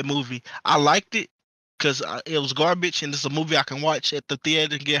Kombat movie. I liked it because it was garbage, and it's a movie I can watch at the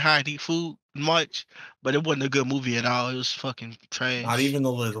theater and get high and eat food and watch. But it wasn't a good movie at all. It was fucking trash. Not even a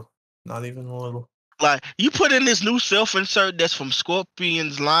little. Not even a little. Like you put in this new self-insert that's from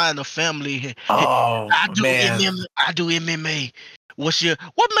Scorpion's line of family. Oh, I do man. I do MMA.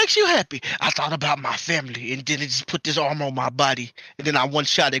 What makes you happy? I thought about my family, and then it just put this armor on my body, and then I one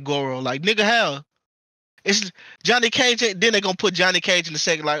shot at Goro. Like, nigga, how? It's Johnny Cage. Then they're gonna put Johnny Cage in the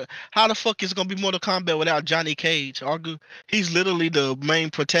second. Like, how the fuck is it gonna be Mortal Kombat without Johnny Cage? He's literally the main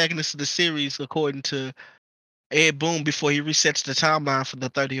protagonist of the series, according to Ed Boon, before he resets the timeline for the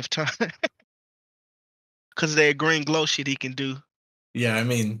 30th time. Because of that green glow shit he can do. Yeah, I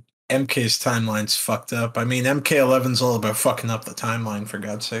mean, MK's timeline's fucked up. I mean, MK11's all about fucking up the timeline, for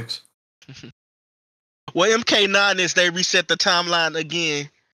God's sakes. Well, MK9 is they reset the timeline again.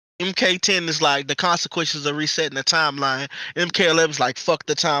 MK10 is like the consequences of resetting the timeline. MK11 is like fuck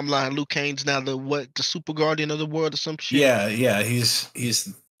the timeline. Liu Kang's now the super guardian of the world or some shit. Yeah, he's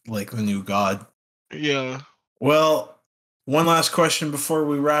like the new god. Yeah. Well, one last question before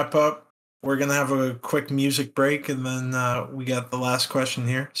we wrap up. We're gonna have a quick music break, and then we got the last question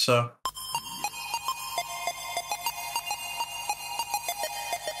here. So.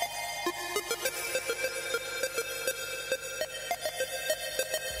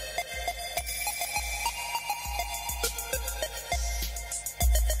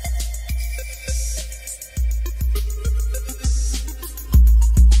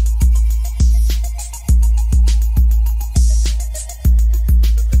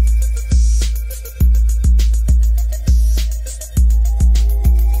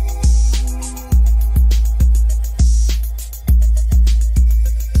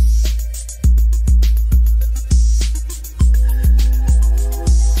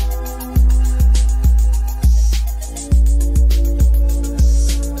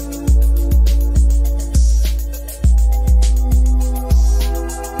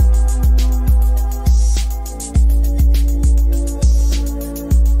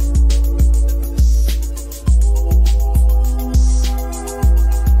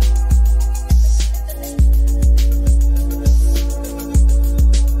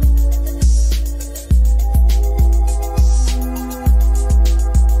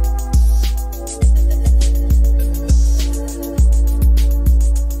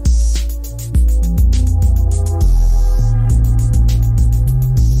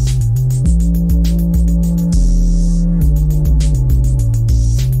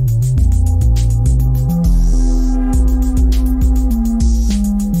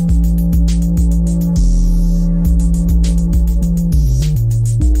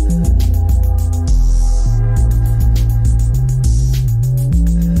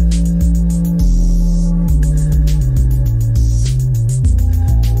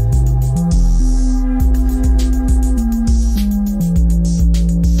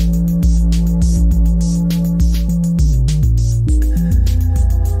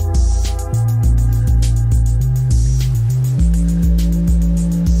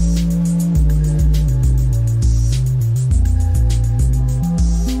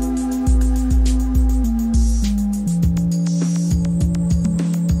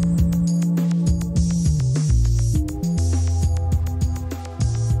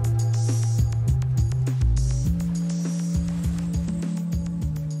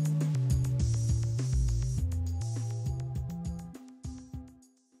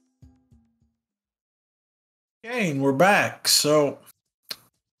 Okay, and we're back. So,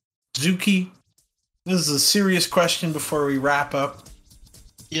 Zuki, this is a serious question before we wrap up.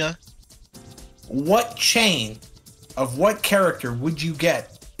 Yeah. What chain of what character would you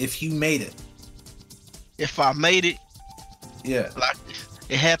get if you made it? If I made it, yeah, like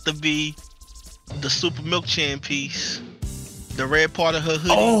it had to be the Super Milk Chain piece. The red part of her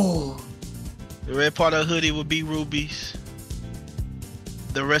hoodie. Oh. The red part of her hoodie would be rubies.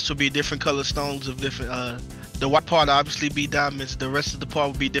 The rest would be different color stones of different. The white part obviously be diamonds. The rest of the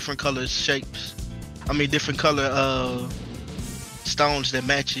part would be different color shapes. I mean, different color stones that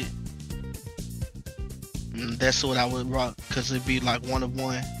match it. And that's what I would rock, because it'd be like one of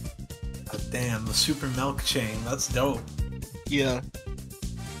one. Oh, damn, the Super Milk Chain. That's dope. Yeah.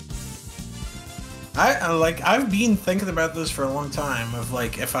 I've been thinking about this for a long time, of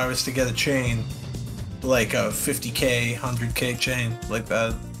like if I was to get a chain, like a 50k, 100k chain like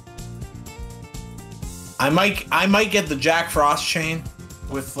that. I might get the Jack Frost chain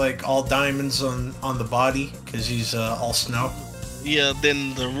with like all diamonds on the body, because he's all snow. Yeah,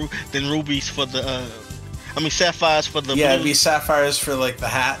 then rubies for the sapphires for the yeah, blue. It'd be sapphires for like the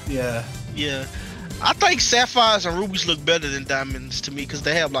hat. Yeah. Yeah. I think sapphires and rubies look better than diamonds to me, because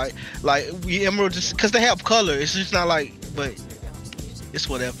they have like emeralds, because they have color. It's just not like, but it's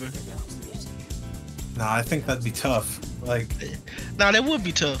whatever. No, I think that'd be tough. Like, no, that would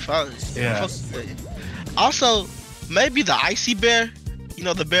be tough. Yeah. Also, maybe the icy bear. You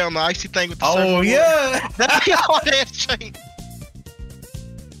know, the bear on the icy thing with the oh yeah, that'd be a hard ass chain.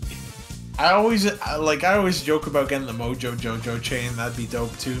 I always joke about getting the Mojo Jojo chain. That'd be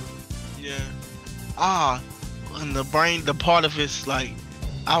dope too. Yeah. And the brain, the part of it's like,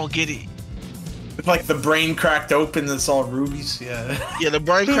 I don't get it. Like the brain cracked open, it's all rubies. Yeah. Yeah, the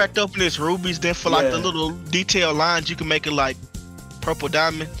brain cracked open, it's rubies. Then for like the little detailed lines, you can make it like purple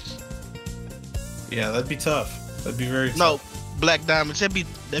diamonds. Yeah, that'd be tough. That'd be very tough. No, black diamonds.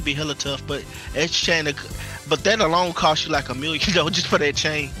 That'd be hella tough. But it's chain, but that alone cost you like $1 million just for that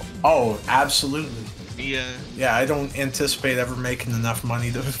chain. Oh, absolutely. Yeah. Yeah, I don't anticipate ever making enough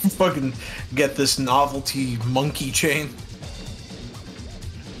money to fucking get this novelty monkey chain.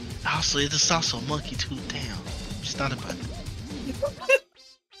 Also, it's also a monkey too. Damn, just thought about it.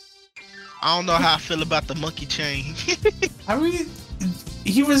 I don't know how I feel about the monkey chain. I mean,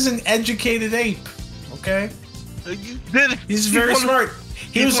 he was an educated ape. Okay. He's very smart.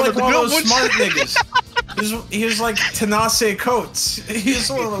 He was like one of those smart niggas. He was like Tanase Coates. He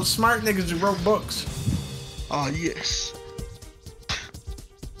was one of those smart niggas who wrote books. Oh yes.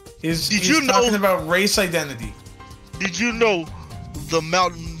 He's talking about race identity. Did you know the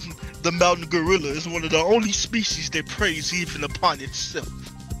mountain gorilla is one of the only species that preys even upon itself?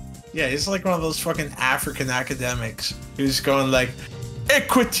 Yeah, he's like one of those fucking African academics who's going like,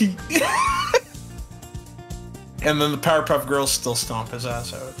 equity. And then the Powerpuff Girls still stomp his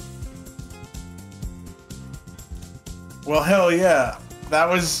ass out. Well, hell yeah. That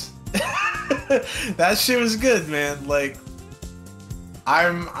was... that shit was good, man. Like,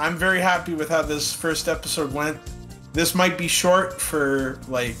 I'm very happy with how this first episode went. This might be short for,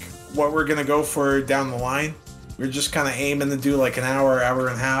 like, what we're gonna go for down the line. We're just kind of aiming to do, like, an hour, hour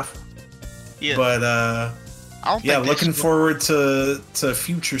and a half. Yeah. But, yeah, looking forward to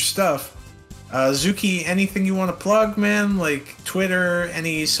future stuff. Zuki, anything you want to plug, man? Like Twitter,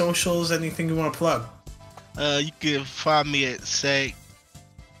 any socials, anything you want to plug? You can find me at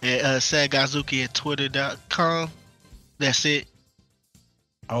Sadguyzuki at twitter.com. That's it.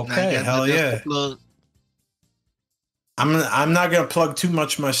 Okay, hell yeah. I'm not gonna plug too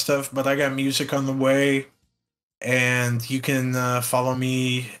much of my stuff, but I got music on the way, and you can follow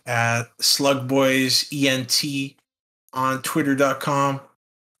me at SlugboysENT on twitter.com.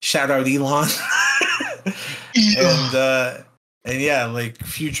 Shout out Elon. And yeah, like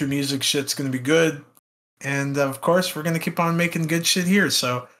future music shit's gonna be good. And of course we're gonna keep on making good shit here.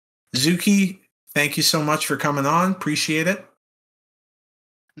 So Zuki, thank you so much for coming on. Appreciate it.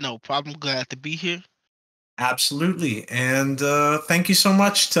 No problem, glad to be here. Absolutely. And thank you so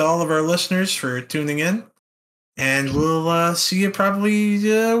much to all of our listeners for tuning in. And we'll see you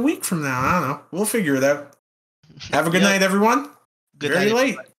probably a week from now. I don't know. We'll figure it out. Have a good night, everyone. Good Very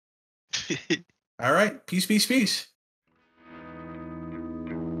night, late. All right. Peace, peace, peace.